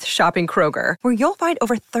worth shopping Kroger, where you'll find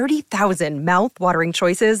over 30,000 mouth-watering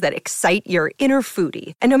choices that excite your inner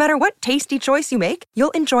foodie. And no matter what tasty choice you make,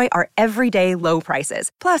 you'll enjoy our everyday low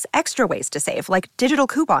prices, plus extra ways to save, like digital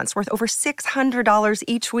coupons worth over $600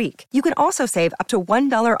 each week. You can also save up to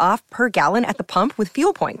 $1 off per gallon at the pump with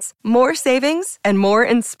fuel points. More savings and more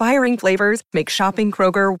inspiring flavors make shopping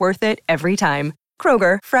Kroger worth it every time.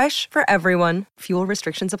 Kroger, fresh for everyone. Fuel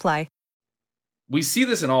restrictions apply. We see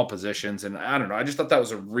this in all positions, and I don't know. I just thought that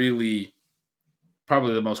was a really,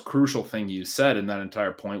 probably the most crucial thing you said in that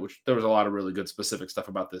entire point, which there was a lot of really good specific stuff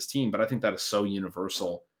about this team, but I think that is so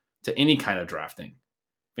universal to any kind of drafting.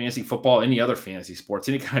 Fantasy football, any other fantasy sports,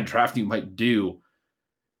 any kind of draft you might do.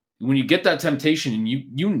 When you get that temptation and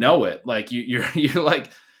you know it, like you're like,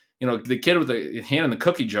 you know, the kid with the hand in the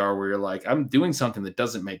cookie jar where you're like, I'm doing something that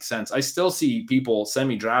doesn't make sense. I still see people send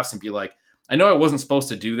me drafts and be like, I know I wasn't supposed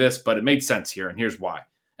to do this, but it made sense here, and here's why.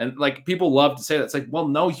 And like people love to say that. It's like, well,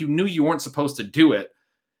 no, you knew you weren't supposed to do it.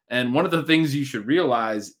 And one of the things you should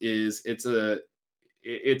realize is it's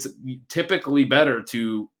typically better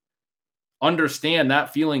to understand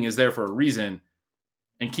that feeling is there for a reason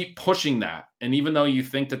and keep pushing that. And even though you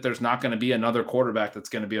think that there's not going to be another quarterback that's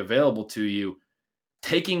going to be available to you,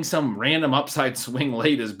 taking some random upside swing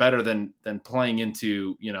late is better than playing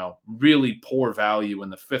into, you know, really poor value in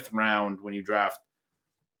the 5th round when you draft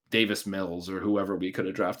Davis Mills or whoever we could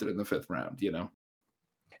have drafted in the 5th round, you know?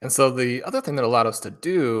 And so the other thing that allowed us to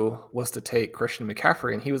do was to take Christian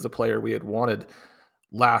McCaffrey, and he was the player we had wanted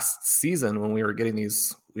last season when we were getting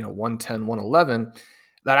these, you know, 110, 111.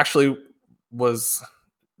 That actually was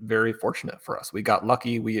very fortunate for us. We got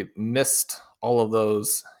lucky. We missed all of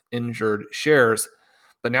those injured shares.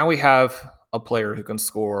 But now we have a player who can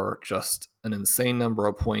score just an insane number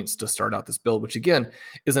of points to start out this build, which again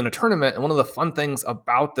is in a tournament. And one of the fun things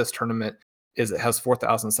about this tournament is it has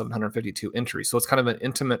 4,752 entries. So it's kind of an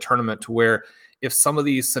intimate tournament to where if some of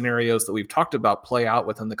these scenarios that we've talked about play out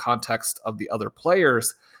within the context of the other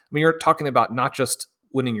players, I mean, you're talking about not just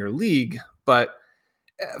winning your league, but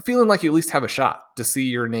feeling like you at least have a shot to see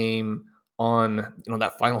your name on, you know,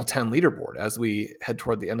 that final 10 leaderboard as we head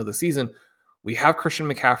toward the end of the season. We have Christian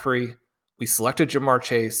McCaffrey. We selected Jamar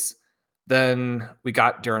Chase. Then we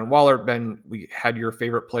got Darren Waller. Ben, we had your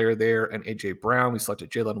favorite player there, and A.J. Brown. We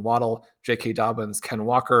selected Jalen Waddle, J.K. Dobbins, Ken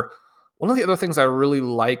Walker. One of the other things I really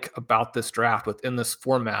like about this draft within this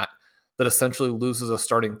format that essentially loses a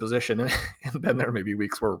starting position, and then there may be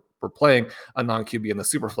weeks where we're playing a non-QB in the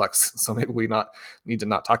Superflex, so maybe we need to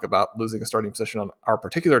not talk about losing a starting position on our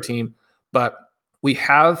particular team, but we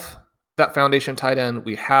have that foundation tight end.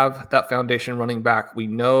 We have that foundation running back. We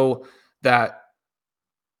know that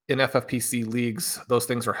in FFPC leagues, those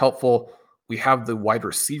things are helpful. We have the wide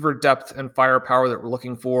receiver depth and firepower that we're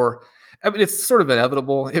looking for. I mean, it's sort of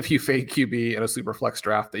inevitable if you fade QB in a super flex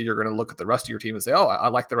draft that you're going to look at the rest of your team and say, oh, I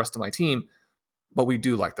like the rest of my team, but we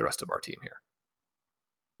do like the rest of our team here.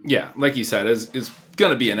 Yeah, like you said, is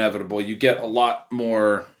going to be inevitable. You get a lot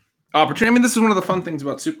more opportunity. I mean, this is one of the fun things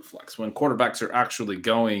about Superflex when quarterbacks are actually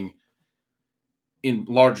going in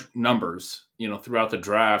large numbers, throughout the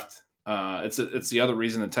draft. It's the other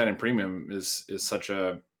reason the tight end premium is such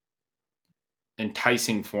a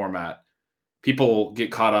enticing format. People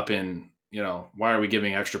get caught up in, why are we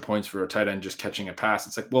giving extra points for a tight end just catching a pass?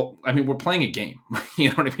 It's like, well, I mean, we're playing a game. You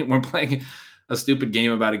know what I mean? We're playing a stupid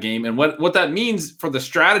game about a game. And what that means for the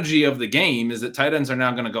strategy of the game is that tight ends are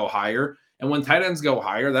now going to go higher. And when tight ends go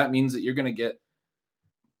higher, that means that you're going to get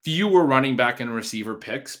fewer running back and receiver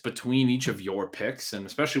picks between each of your picks. And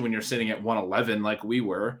especially when you're sitting at 111 like we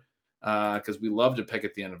were, because we love to pick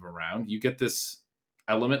at the end of a round, you get this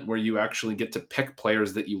element where you actually get to pick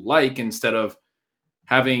players that you like instead of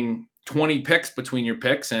having 20 picks between your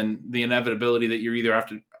picks and the inevitability that you either have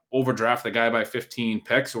to overdraft the guy by 15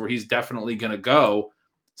 picks or he's definitely going to go.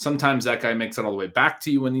 Sometimes that guy makes it all the way back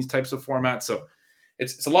to you in these types of formats. So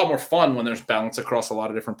it's a lot more fun when there's balance across a lot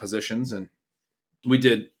of different positions. And we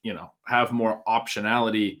did, have more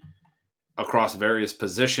optionality across various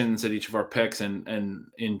positions at each of our picks. And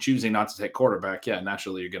in choosing not to take quarterback,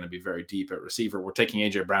 naturally you're going to be very deep at receiver. We're taking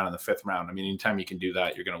AJ Brown in the 5th round. I mean, anytime you can do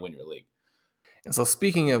that, you're going to win your league. And so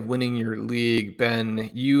speaking of winning your league, Ben,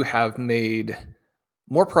 you have made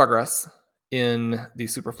more progress in the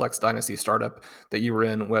Superflex Dynasty startup that you were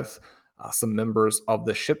in with some members of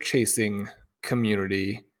the ship chasing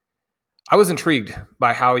community. I was intrigued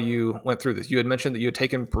by how you went through this. You had mentioned that you had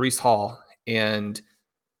taken Breece Hall and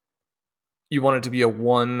you wanted to be a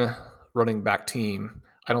one running back team.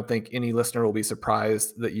 I don't think any listener will be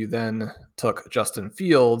surprised that you then took Justin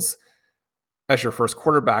Fields as your first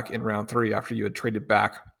quarterback in round 3 after you had traded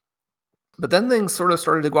back. But then things sort of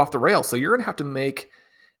started to go off the rails. So you're going to have to make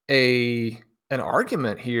an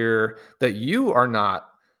argument here that you are not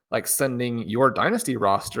like sending your dynasty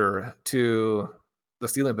roster to the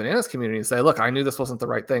Stealing Bananas community and say, look, I knew this wasn't the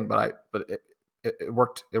right thing, but it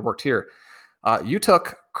worked. It worked here. You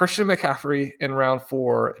took Christian McCaffrey in round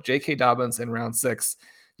 4, J.K. Dobbins in round 6.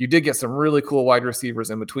 You did get some really cool wide receivers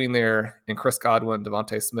in between there in Chris Godwin,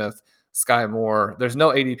 Devontae Smith, Sky Moore. There's no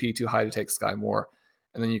ADP too high to take Sky Moore.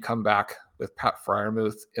 And then you come back with Pat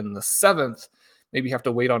Freiermuth in the 7th. Maybe you have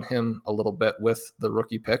to wait on him a little bit with the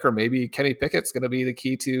rookie pick, or maybe Kenny Pickett's going to be the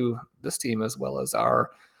key to this team as well as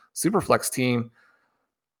our Superflex team.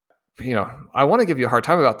 I want to give you a hard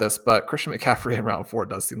time about this, but Christian McCaffrey in round 4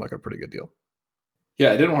 does seem like a pretty good deal.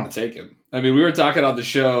 Yeah, I didn't want to take him. I mean, we were talking on the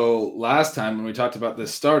show last time when we talked about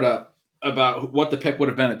this startup about what the pick would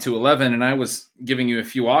have been at 211, and I was giving you a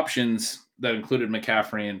few options that included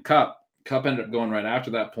McCaffrey and Kupp. Kupp ended up going right after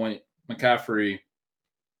that point. McCaffrey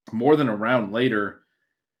more than a round later.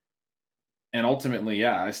 And ultimately,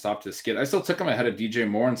 I stopped his skid. I still took him ahead of DJ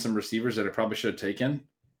Moore and some receivers that I probably should have taken.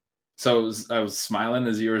 So I was smiling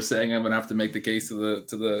as you were saying I'm going to have to make the case to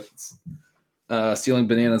the Stealing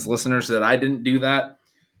Bananas listeners that I didn't do that.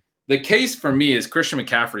 The case for me is Christian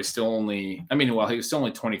McCaffrey still only, he was still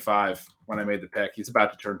only 25 when I made the pick. He's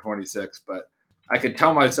about to turn 26, but I could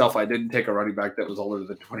tell myself I didn't take a running back that was older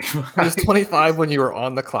than 25. He was 25 when you were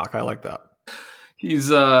on the clock. I like that. He's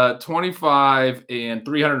 25 and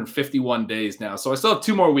 351 days now. So I still have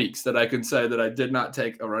 2 more weeks that I can say that I did not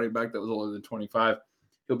take a running back that was older than 25.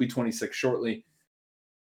 He'll be 26 shortly.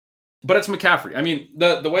 But it's McCaffrey. I mean,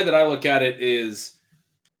 the way that I look at it is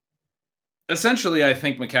essentially I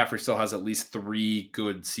think McCaffrey still has at least 3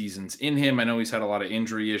 good seasons in him. I know he's had a lot of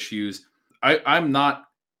injury issues. I'm not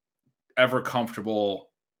ever comfortable.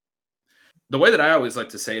 The way that I always like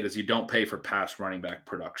to say it is you don't pay for past running back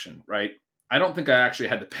production, right? I don't think I actually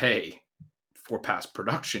had to pay for past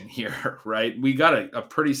production here, right? We got a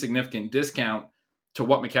pretty significant discount to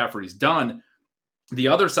what McCaffrey's done. The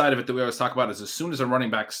other side of it that we always talk about is as soon as a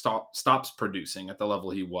running back stops producing at the level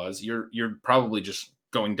he was, you're probably just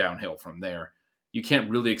going downhill from there. You can't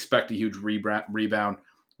really expect a huge rebound.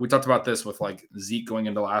 We talked about this with like Zeke going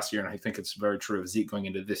into last year, and I think it's very true of Zeke going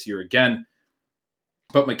into this year again.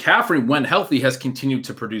 But McCaffrey, when healthy, has continued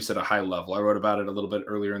to produce at a high level. I wrote about it a little bit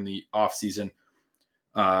earlier in the offseason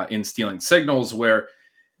in Stealing Signals, where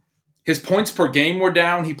his points per game were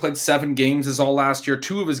down. He played 7 games as all last year.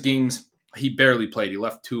 2 of his games he barely played. He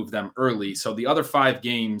left 2 of them early. So the other 5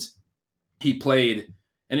 games he played,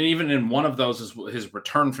 and even in one of those is his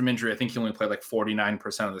return from injury. I think he only played like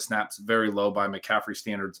 49% of the snaps, very low by McCaffrey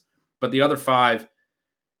standards. But the other 5,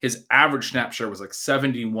 his average snap share was like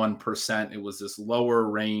 71%. It was this lower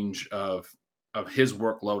range of his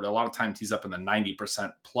workload. A lot of times he's up in the 90%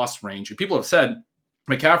 plus range. And people have said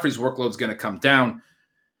McCaffrey's workload is going to come down,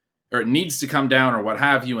 or it needs to come down, or what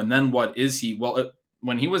have you. And then what is he? Well,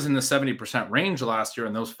 when he was in the 70% range last year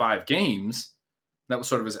in those 5 games, that was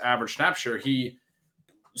sort of his average snap share. He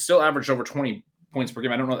still averaged over 20 points per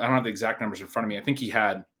game. I don't have the exact numbers in front of me. I think he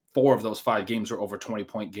had 4 of those 5 games were over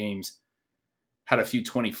 20-point games, had a few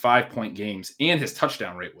 25-point games, and his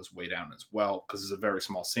touchdown rate was way down as well because it's a very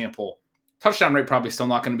small sample. Touchdown rate probably still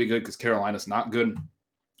not going to be good because Carolina's not good.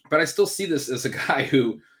 But I still see this as a guy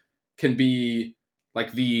who can be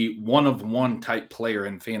like the one-of-one type player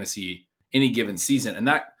in fantasy any given season. And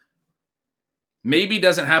that maybe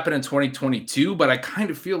doesn't happen in 2022, but I kind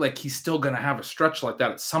of feel like he's still going to have a stretch like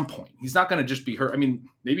that at some point. He's not going to just be hurt. I mean,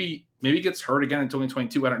 maybe he gets hurt again in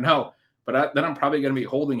 2022. I don't know. But then I'm probably going to be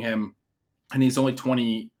holding him, and he's only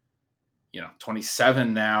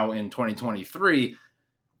 27 now in 2023.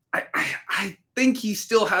 I think he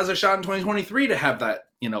still has a shot in 2023 to have that,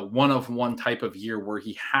 one-of-one type of year where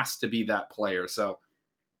he has to be that player. So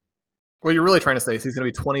what you're really trying to say is he's going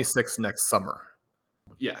to be 26 next summer.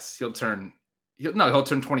 Yes, he'll turn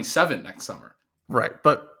 27 next summer. Right,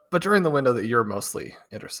 but during the window that you're mostly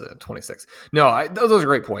interested in, 26. No, those are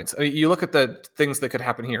great points. I mean, you look at the things that could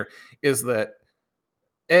happen here is that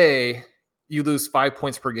you lose 5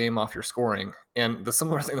 points per game off your scoring. And the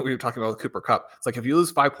similar thing that we were talking about with Cooper Kupp, it's like if you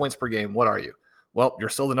lose 5 points per game, what are you? Well, you're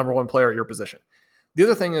still the number one player at your position. The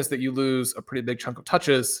other thing is that you lose a pretty big chunk of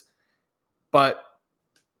touches, but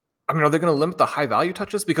I mean, are they going to limit the high value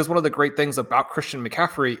touches? Because one of the great things about Christian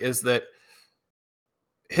McCaffrey is that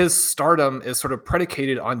his stardom is sort of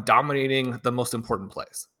predicated on dominating the most important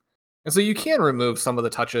plays. And so you can remove some of the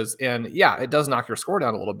touches, and yeah, it does knock your score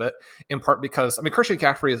down a little bit, in part because, I mean, Christian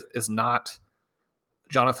McCaffrey is not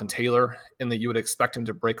Jonathan Taylor in that you would expect him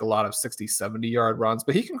to break a lot of 60, 70-yard runs,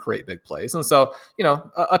 but he can create big plays. And so,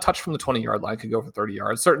 a touch from the 20-yard line could go for 30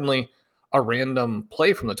 yards. Certainly a random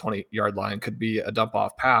play from the 20-yard line could be a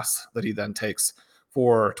dump-off pass that he then takes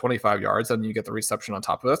for 25 yards, and you get the reception on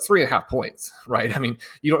top of it. That's 3.5 points, right? I mean,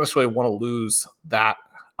 you don't necessarily want to lose that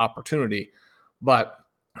opportunity, but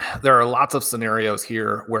there are lots of scenarios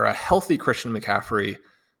here where a healthy Christian McCaffrey,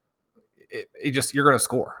 you're going to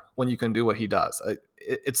score when you can do what he does.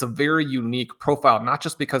 It's a very unique profile, not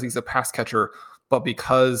just because he's a pass catcher, but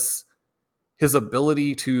because his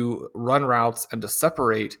ability to run routes and to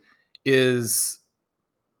separate it's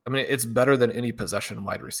better than any possession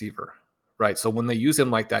wide receiver, right? So when they use him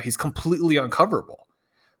like that, he's completely uncoverable.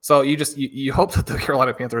 So you hope that the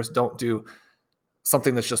Carolina Panthers don't do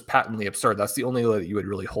something that's just patently absurd. That's the only way that you would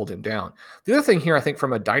really hold him down. The other thing here, I think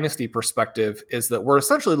from a dynasty perspective, is that we're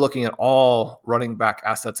essentially looking at all running back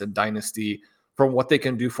assets in dynasty from what they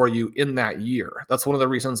can do for you in that year. That's one of the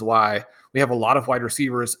reasons why we have a lot of wide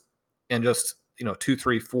receivers and just, 2,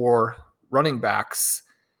 3, 4 running backs.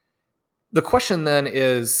 The question then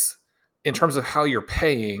is, in terms of how you're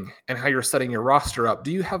paying and how you're setting your roster up,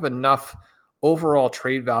 do you have enough overall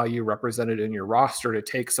trade value represented in your roster to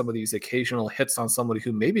take some of these occasional hits on somebody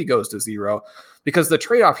who maybe goes to zero? Because the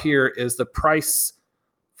trade-off here is the price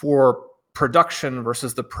for production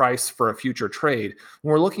versus the price for a future trade.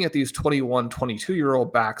 When we're looking at these 21,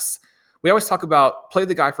 22-year-old backs, we always talk about play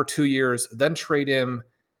the guy for 2 years, then trade him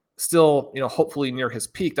still, hopefully near his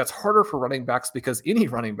peak. That's harder for running backs because any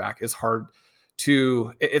running back it's hard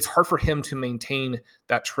for him to maintain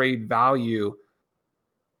that trade value.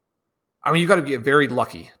 I mean, you got to get very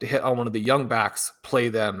lucky to hit on one of the young backs, play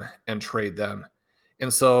them, and trade them.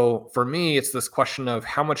 And so for me, it's this question of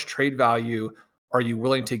how much trade value are you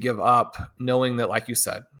willing to give up, knowing that, like you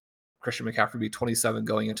said, Christian McCaffrey will be 27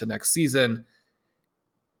 going into next season.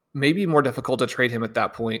 Maybe more difficult to trade him at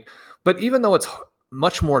that point. But even though it's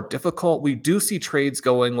much more difficult, we do see trades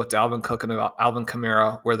going with Dalvin Cook and Alvin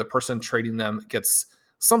Kamara, where the person trading them gets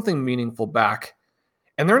something meaningful back.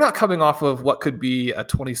 And they're not coming off of what could be a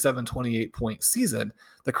 27, 28 point season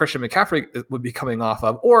that Christian McCaffrey would be coming off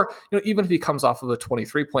of. Or, even if he comes off of a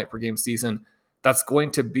 23 point per game season, that's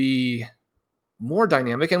going to be more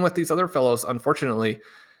dynamic. And with these other fellows, unfortunately,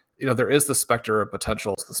 there is the specter of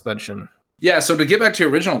potential suspension. Yeah. So to get back to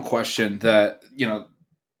your original question that,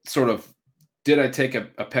 sort of, did I take a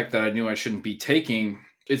pick that I knew I shouldn't be taking?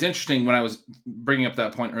 It's interesting when I was bringing up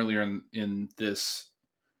that point earlier in this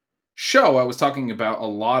show, I was talking about a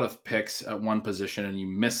lot of picks at one position and you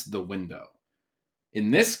missed the window. In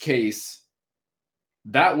this case,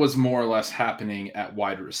 that was more or less happening at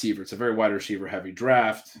wide receiver. It's a very wide receiver heavy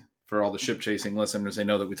draft. For all the ship chasing listeners, they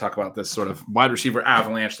know that we talk about this sort of wide receiver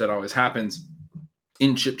avalanche that always happens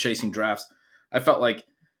in ship chasing drafts. I felt like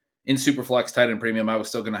in Superflex, tight end premium, I was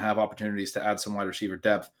still going to have opportunities to add some wide receiver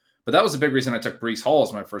depth. But that was a big reason I took Breece Hall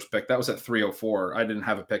as my first pick. That was at 304. I didn't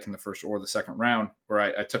have a pick in the first or the second round where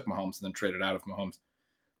I took Mahomes and then traded out of Mahomes.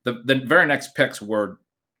 The very next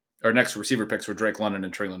next receiver picks were Drake London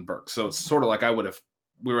and Treylon Burks. So it's sort of like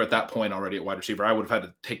we were at that point already at wide receiver. I would have had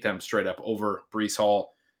to take them straight up over Breece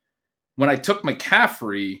Hall. When I took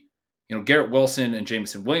McCaffrey, Garrett Wilson and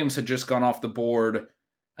Jameson Williams had just gone off the board.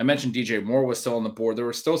 I mentioned DJ Moore was still on the board. There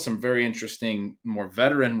were still some very interesting, more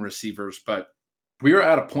veteran receivers, but we were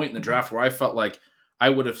at a point in the draft where I felt like I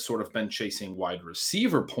would have sort of been chasing wide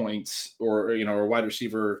receiver points or a wide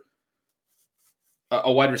receiver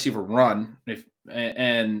run.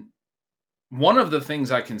 And one of the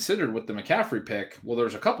things I considered with the McCaffrey pick, well,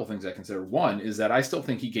 there's a couple things I considered. One is that I still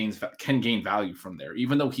think he can gain value from there,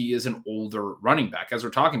 even though he is an older running back. As we're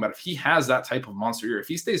talking about, if he has that type of monster year, if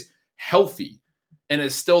he stays healthy and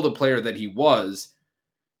is still the player that he was,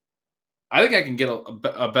 I think I can get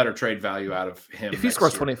a better trade value out of him. If he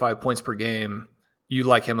scores 25 points per game, you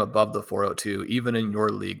like him above the 402, even in your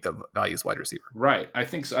league that values wide receiver. Right. I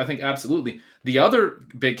think so. I think absolutely. The other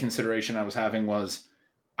big consideration I was having was,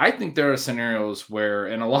 I think there are scenarios where,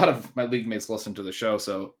 and a lot of my league mates listen to the show,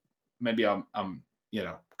 so maybe I'm going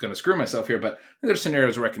to screw myself here, but there's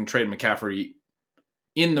scenarios where I can trade McCaffrey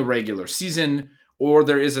in the regular season, or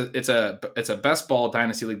it's a best ball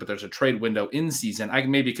dynasty league, but there's a trade window in season. I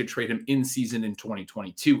maybe could trade him in season in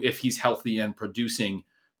 2022 if he's healthy and producing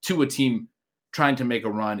to a team trying to make a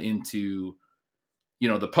run into,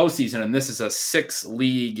 the postseason. And this is a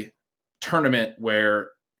 6-league tournament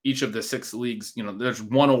where each of the 6 leagues, there's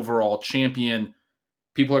one overall champion.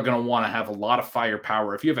 People are going to want to have a lot of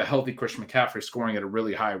firepower. If you have a healthy Christian McCaffrey scoring at a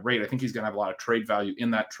really high rate, I think he's going to have a lot of trade value in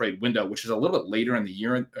that trade window, which is a little bit later in the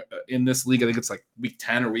year in this league. I think it's like week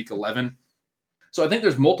 10 or week 11. So I think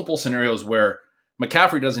there's multiple scenarios where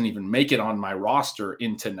McCaffrey doesn't even make it on my roster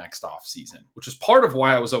into next offseason, which is part of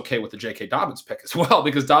why I was okay with the J.K. Dobbins pick as well,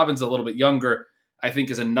 because Dobbins, a little bit younger, I think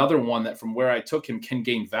is another one that from where I took him can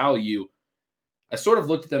gain value. I sort of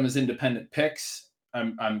looked at them as independent picks.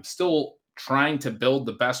 I'm still trying to build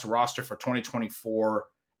the best roster for 2024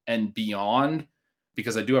 and beyond,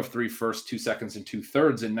 because I do have 3 firsts, 2 seconds, and 2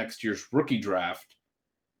 thirds in next year's rookie draft.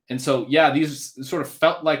 And so, yeah, these sort of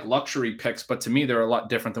felt like luxury picks, but to me, they're a lot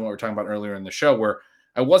different than what we were talking about earlier in the show, where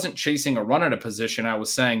I wasn't chasing a run at a position. I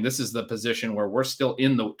was saying this is the position where we're still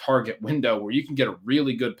in the target window where you can get a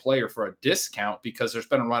really good player for a discount because there's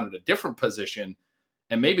been a run at a different position.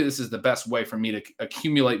 And maybe this is the best way for me to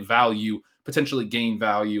accumulate value, potentially gain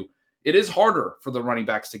value. It is harder for the running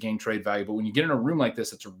backs to gain trade value, but when you get in a room like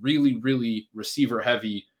this, it's a really, really receiver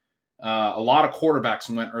heavy. A lot of quarterbacks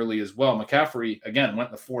went early as well. McCaffrey, again, went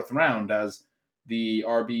in the 4th round as the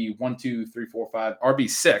RB 1, 2, 3, 4, 5, RB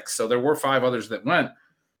 6. So there were 5 others that went,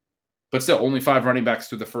 but still only 5 running backs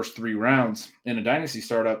through the first 3 rounds in a dynasty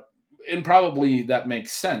startup. And probably that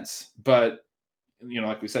makes sense, but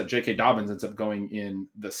like we said, J.K. Dobbins ends up going in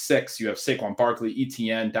the 6th. You have Saquon Barkley,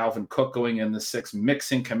 ETN, Dalvin Cook going in the 6th,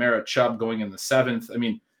 Mixon, Kamara, Chubb going in the 7th. I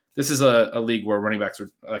mean, this is a league where running backs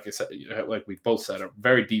are, like I said, like we both said, are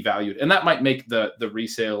very devalued. And that might make the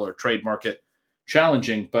resale or trade market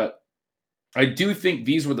challenging. But I do think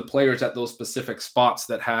these were the players at those specific spots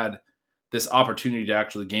that had this opportunity to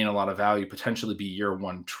actually gain a lot of value, potentially be year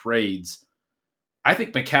 1 trades. I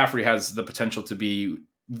think McCaffrey has the potential to be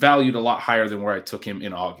valued a lot higher than where I took him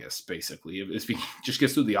in August, basically. If he just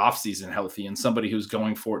gets through the offseason healthy, and somebody who's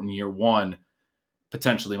going for it in year 1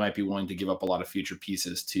 potentially might be willing to give up a lot of future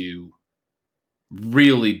pieces to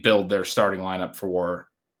really build their starting lineup for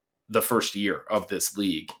the first year of this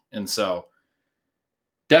league. And so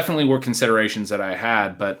definitely were considerations that I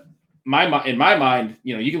had, but in my mind,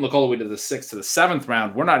 you can look all the way to the 6th to the 7th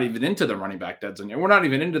round. We're not even into the running back dead zone yet. We're not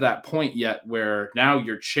even into that point yet where now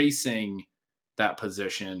you're chasing that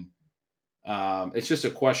position. It's just a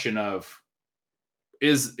question of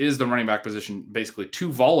is the running back position basically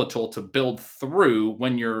too volatile to build through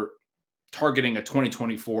when you're targeting a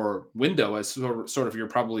 2024 window as sort of your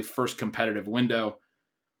probably first competitive window.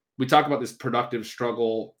 We talk about this productive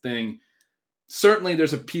struggle thing. Certainly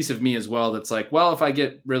there's a piece of me as well that's like, well, if I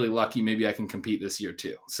get really lucky, maybe I can compete this year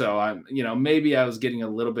too. So I'm, maybe I was getting a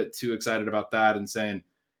little bit too excited about that and saying,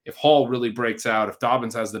 if Hall really breaks out, if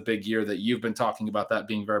Dobbins has the big year that you've been talking about, that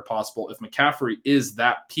being very possible, if McCaffrey is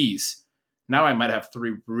that piece, now I might have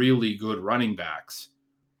 3 really good running backs.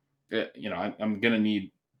 I'm going to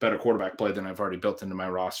need better quarterback play than I've already built into my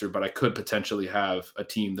roster, but I could potentially have a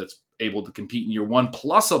team that's able to compete in year 1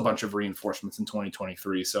 plus a bunch of reinforcements in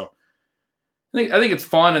 2023. So I think it's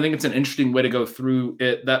fun. I think it's an interesting way to go through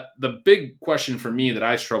it. That the big question for me that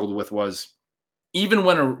I struggled with was, even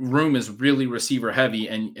when a room is really receiver heavy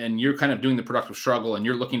and you're kind of doing the productive struggle and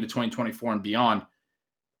you're looking to 2024 and beyond,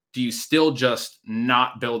 do you still just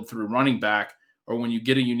not build through running back? Or when you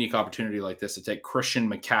get a unique opportunity like this to take Christian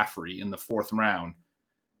McCaffrey in the 4th round,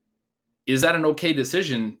 is that an okay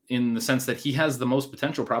decision in the sense that he has the most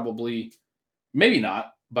potential? Probably, maybe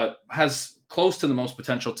not, but has close to the most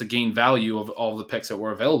potential to gain value of all the picks that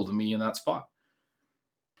were available to me in that spot.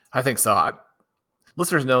 I think so.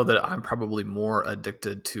 Listeners know that I'm probably more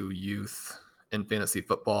addicted to youth in fantasy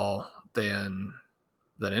football than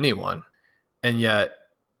anyone. And yet,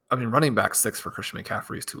 I mean, running back 6 for Christian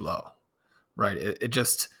McCaffrey is too low, right? It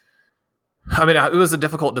was a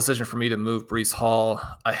difficult decision for me to move Breece Hall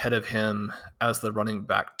ahead of him as the running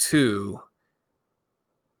back 2.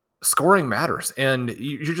 Scoring matters, and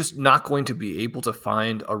you're just not going to be able to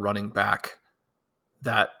find a running back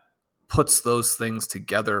that puts those things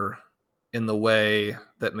together in the way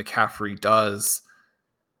that McCaffrey does.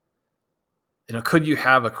 Could you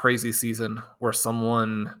have a crazy season where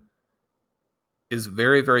someone is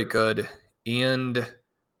very, very good and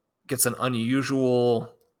gets an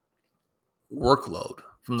unusual workload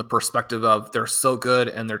from the perspective of they're so good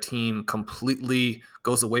and their team completely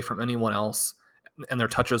goes away from anyone else and their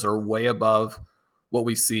touches are way above what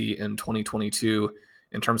we see in 2022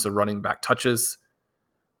 in terms of running back touches?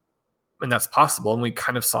 And that's possible. And we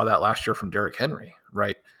kind of saw that last year from Derrick Henry,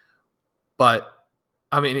 right? But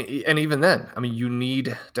I mean, and even then, I mean, you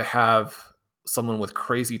need to have someone with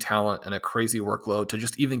crazy talent and a crazy workload to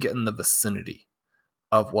just even get in the vicinity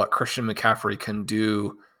of what Christian McCaffrey can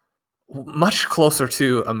do, much closer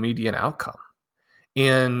to a median outcome.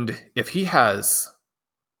 And if he has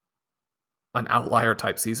an outlier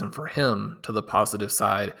type season for him to the positive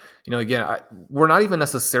side, again, we're not even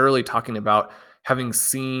necessarily talking about having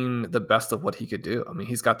seen the best of what he could do. I mean,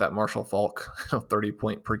 he's got that Marshall Faulk 30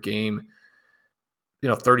 point per game,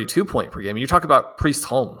 32 point per game. You talk about Priest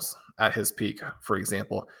Holmes at his peak, for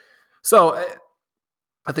example. So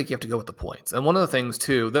I think you have to go with the points. And one of the things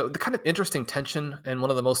too, the kind of interesting tension and one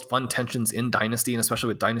of the most fun tensions in Dynasty, and especially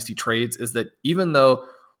with Dynasty trades, is that even though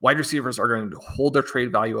wide receivers are going to hold their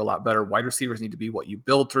trade value a lot better, wide receivers need to be what you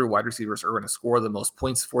build through. Wide receivers are going to score the most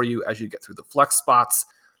points for you as you get through the flex spots.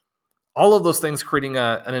 All of those things creating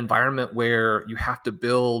an environment where you have to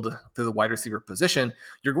build through the wide receiver position.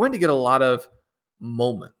 You're going to get a lot of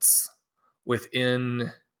moments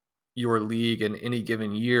within your league in any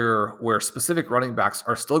given year where specific running backs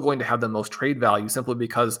are still going to have the most trade value simply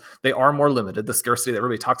because they are more limited, the scarcity that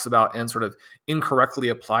everybody talks about and sort of incorrectly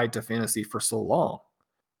applied to fantasy for so long.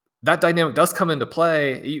 That dynamic does come into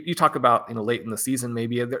play. You talk about, late in the season,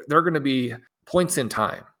 maybe there are going to be points in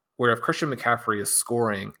time where if Christian McCaffrey is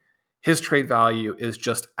scoring, his trade value is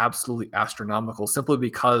just absolutely astronomical simply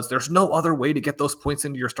because there's no other way to get those points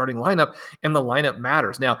into your starting lineup, and the lineup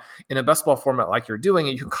matters. Now, in a best ball format like you're doing,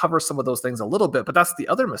 you can cover some of those things a little bit, but that's the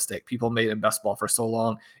other mistake people made in best ball for so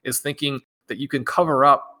long, is thinking that you can cover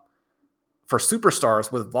up for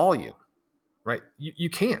superstars with volume, right? You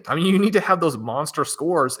can't. I mean, you need to have those monster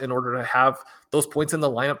scores in order to have those points in the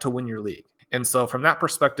lineup to win your league. And so from that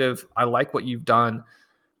perspective, I like what you've done.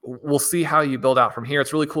 We'll see how you build out from here.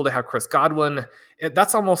 It's really cool to have Chris Godwin.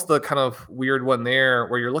 That's almost the kind of weird one there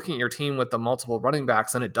where you're looking at your team with the multiple running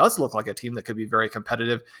backs, and it does look like a team that could be very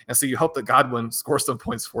competitive. And so you hope that Godwin scores some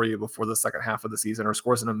points for you before the second half of the season, or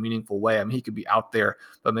scores in a meaningful way. I mean, he could be out there,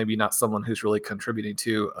 but maybe not someone who's really contributing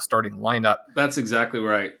to a starting lineup. That's exactly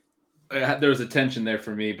right. There was a tension there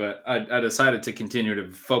for me, but I decided to continue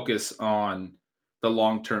to focus on the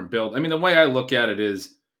long-term build. I mean, the way I look at it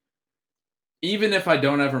is, even if I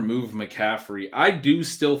don't ever move McCaffrey, I do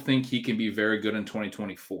still think he can be very good in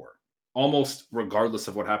 2024, almost regardless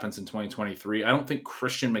of what happens in 2023. I don't think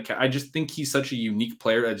Christian McCaffrey, I just think he's such a unique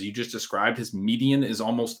player, as you just described. His median is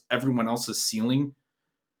almost everyone else's ceiling,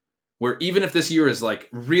 where even if this year is like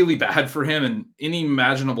really bad for him in any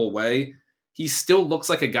imaginable way, he still looks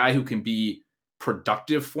like a guy who can be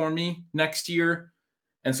productive for me next year.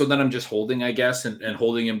 And so then I'm just holding, I guess, and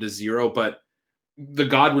holding him to 0. But the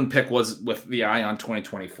Godwin pick was with the eye on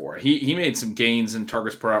 2024. He made some gains in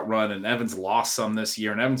targets per out run, and Evans lost some this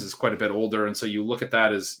year, and Evans is quite a bit older. And so you look at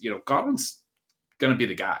that as, Godwin's going to be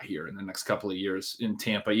the guy here in the next couple of years in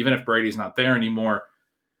Tampa, even if Brady's not there anymore.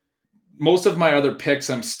 Most of my other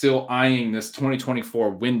picks, I'm still eyeing this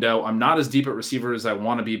 2024 window. I'm not as deep at receiver as I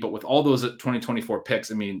want to be, but with all those 2024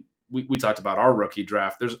 picks, I mean, we talked about our rookie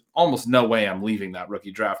draft. There's almost no way I'm leaving that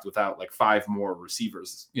rookie draft without like 5 more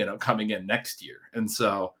receivers, coming in next year. And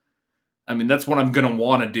so, I mean, that's what I'm going to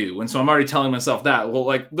want to do. And so I'm already telling myself that, well,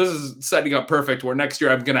 like, this is setting up perfect where next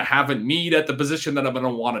year I'm going to have a need at the position that I'm going to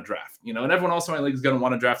want to draft, and everyone else in my league is going to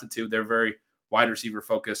want to draft it too. They're very wide receiver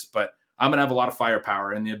focused, but I'm going to have a lot of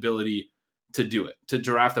firepower and the ability to do it, to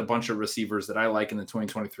draft a bunch of receivers that I like in the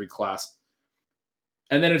 2023 class.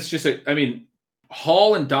 And then it's just,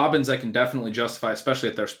 Hall and Dobbins I can definitely justify, especially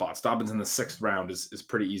at their spots. Dobbins in the 6th round is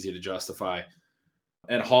pretty easy to justify.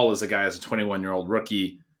 And Hall is a guy as a 21-year-old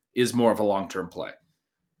rookie is more of a long-term play.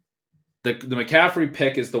 The McCaffrey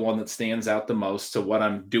pick is the one that stands out the most to what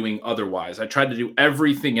I'm doing otherwise. I tried to do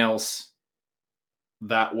everything else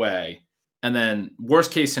that way. And then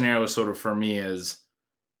worst case scenario sort of for me is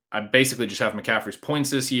I basically just have McCaffrey's points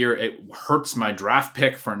this year. It hurts my draft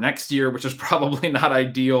pick for next year, which is probably not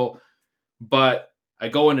ideal. But I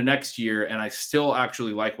go into next year and I still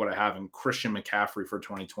actually like what I have in Christian McCaffrey for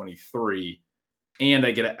 2023. And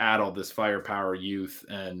I get to add all this firepower youth.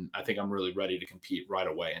 And I think I'm really ready to compete right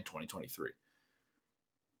away in 2023.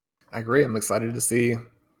 I agree. I'm excited to see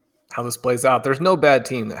how this plays out. There's no bad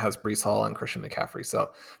team that has Breece Hall and Christian McCaffrey.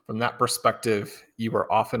 So from that perspective, you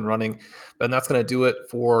are off and running. And that's going to do it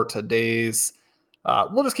for today's,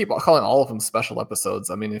 we'll just keep calling all of them special episodes.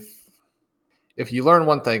 I mean, if you learn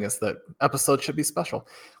one thing, is that episodes should be special.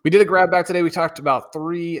 We did a grab bag today. We talked about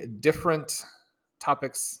 3 different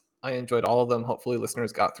topics. I enjoyed all of them. Hopefully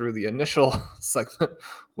listeners got through the initial segment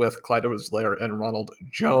with Clyde Edwards-Helaire and Ronald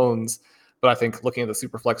Jones. But I think looking at the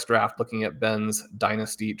Superflex draft, looking at Ben's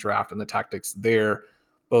Dynasty draft and the tactics there,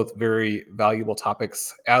 both very valuable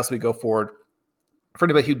topics as we go forward. For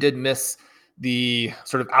anybody who did miss the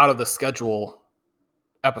sort of out of the schedule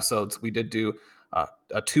episodes, we did do a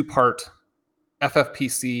 2-part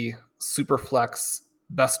FFPC Superflex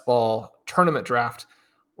Best Ball tournament draft.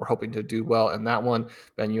 We're hoping to do well in that one.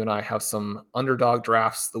 Ben, you and I have some underdog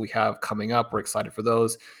drafts that we have coming up. We're excited for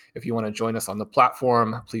those. If you want to join us on the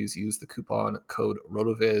platform, please use the coupon code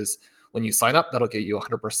RotoViz. When you sign up, that'll get you a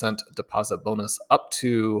 100% deposit bonus up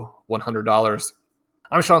to $100.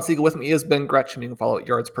 I'm Sean Siegel. With me is Ben Gretch, and you can follow at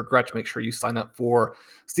Yards Per Gretch. Make sure you sign up for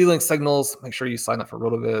Stealing Signals. Make sure you sign up for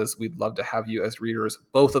RotoViz. We'd love to have you as readers,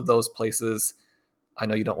 both of those places. I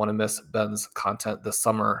know you don't want to miss Ben's content this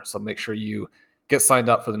summer, so make sure you get signed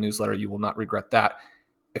up for the newsletter. You will not regret that.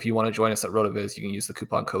 If you want to join us at RotoViz, you can use the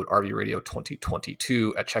coupon code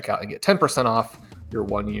RVRadio2022 at checkout and get 10% off your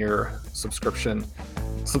 1-year subscription.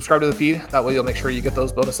 Subscribe to the feed. That way you'll make sure you get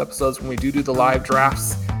those bonus episodes when we do the live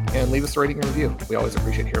drafts, and leave us a rating and review. We always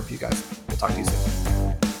appreciate hearing from you guys. We'll talk to you soon.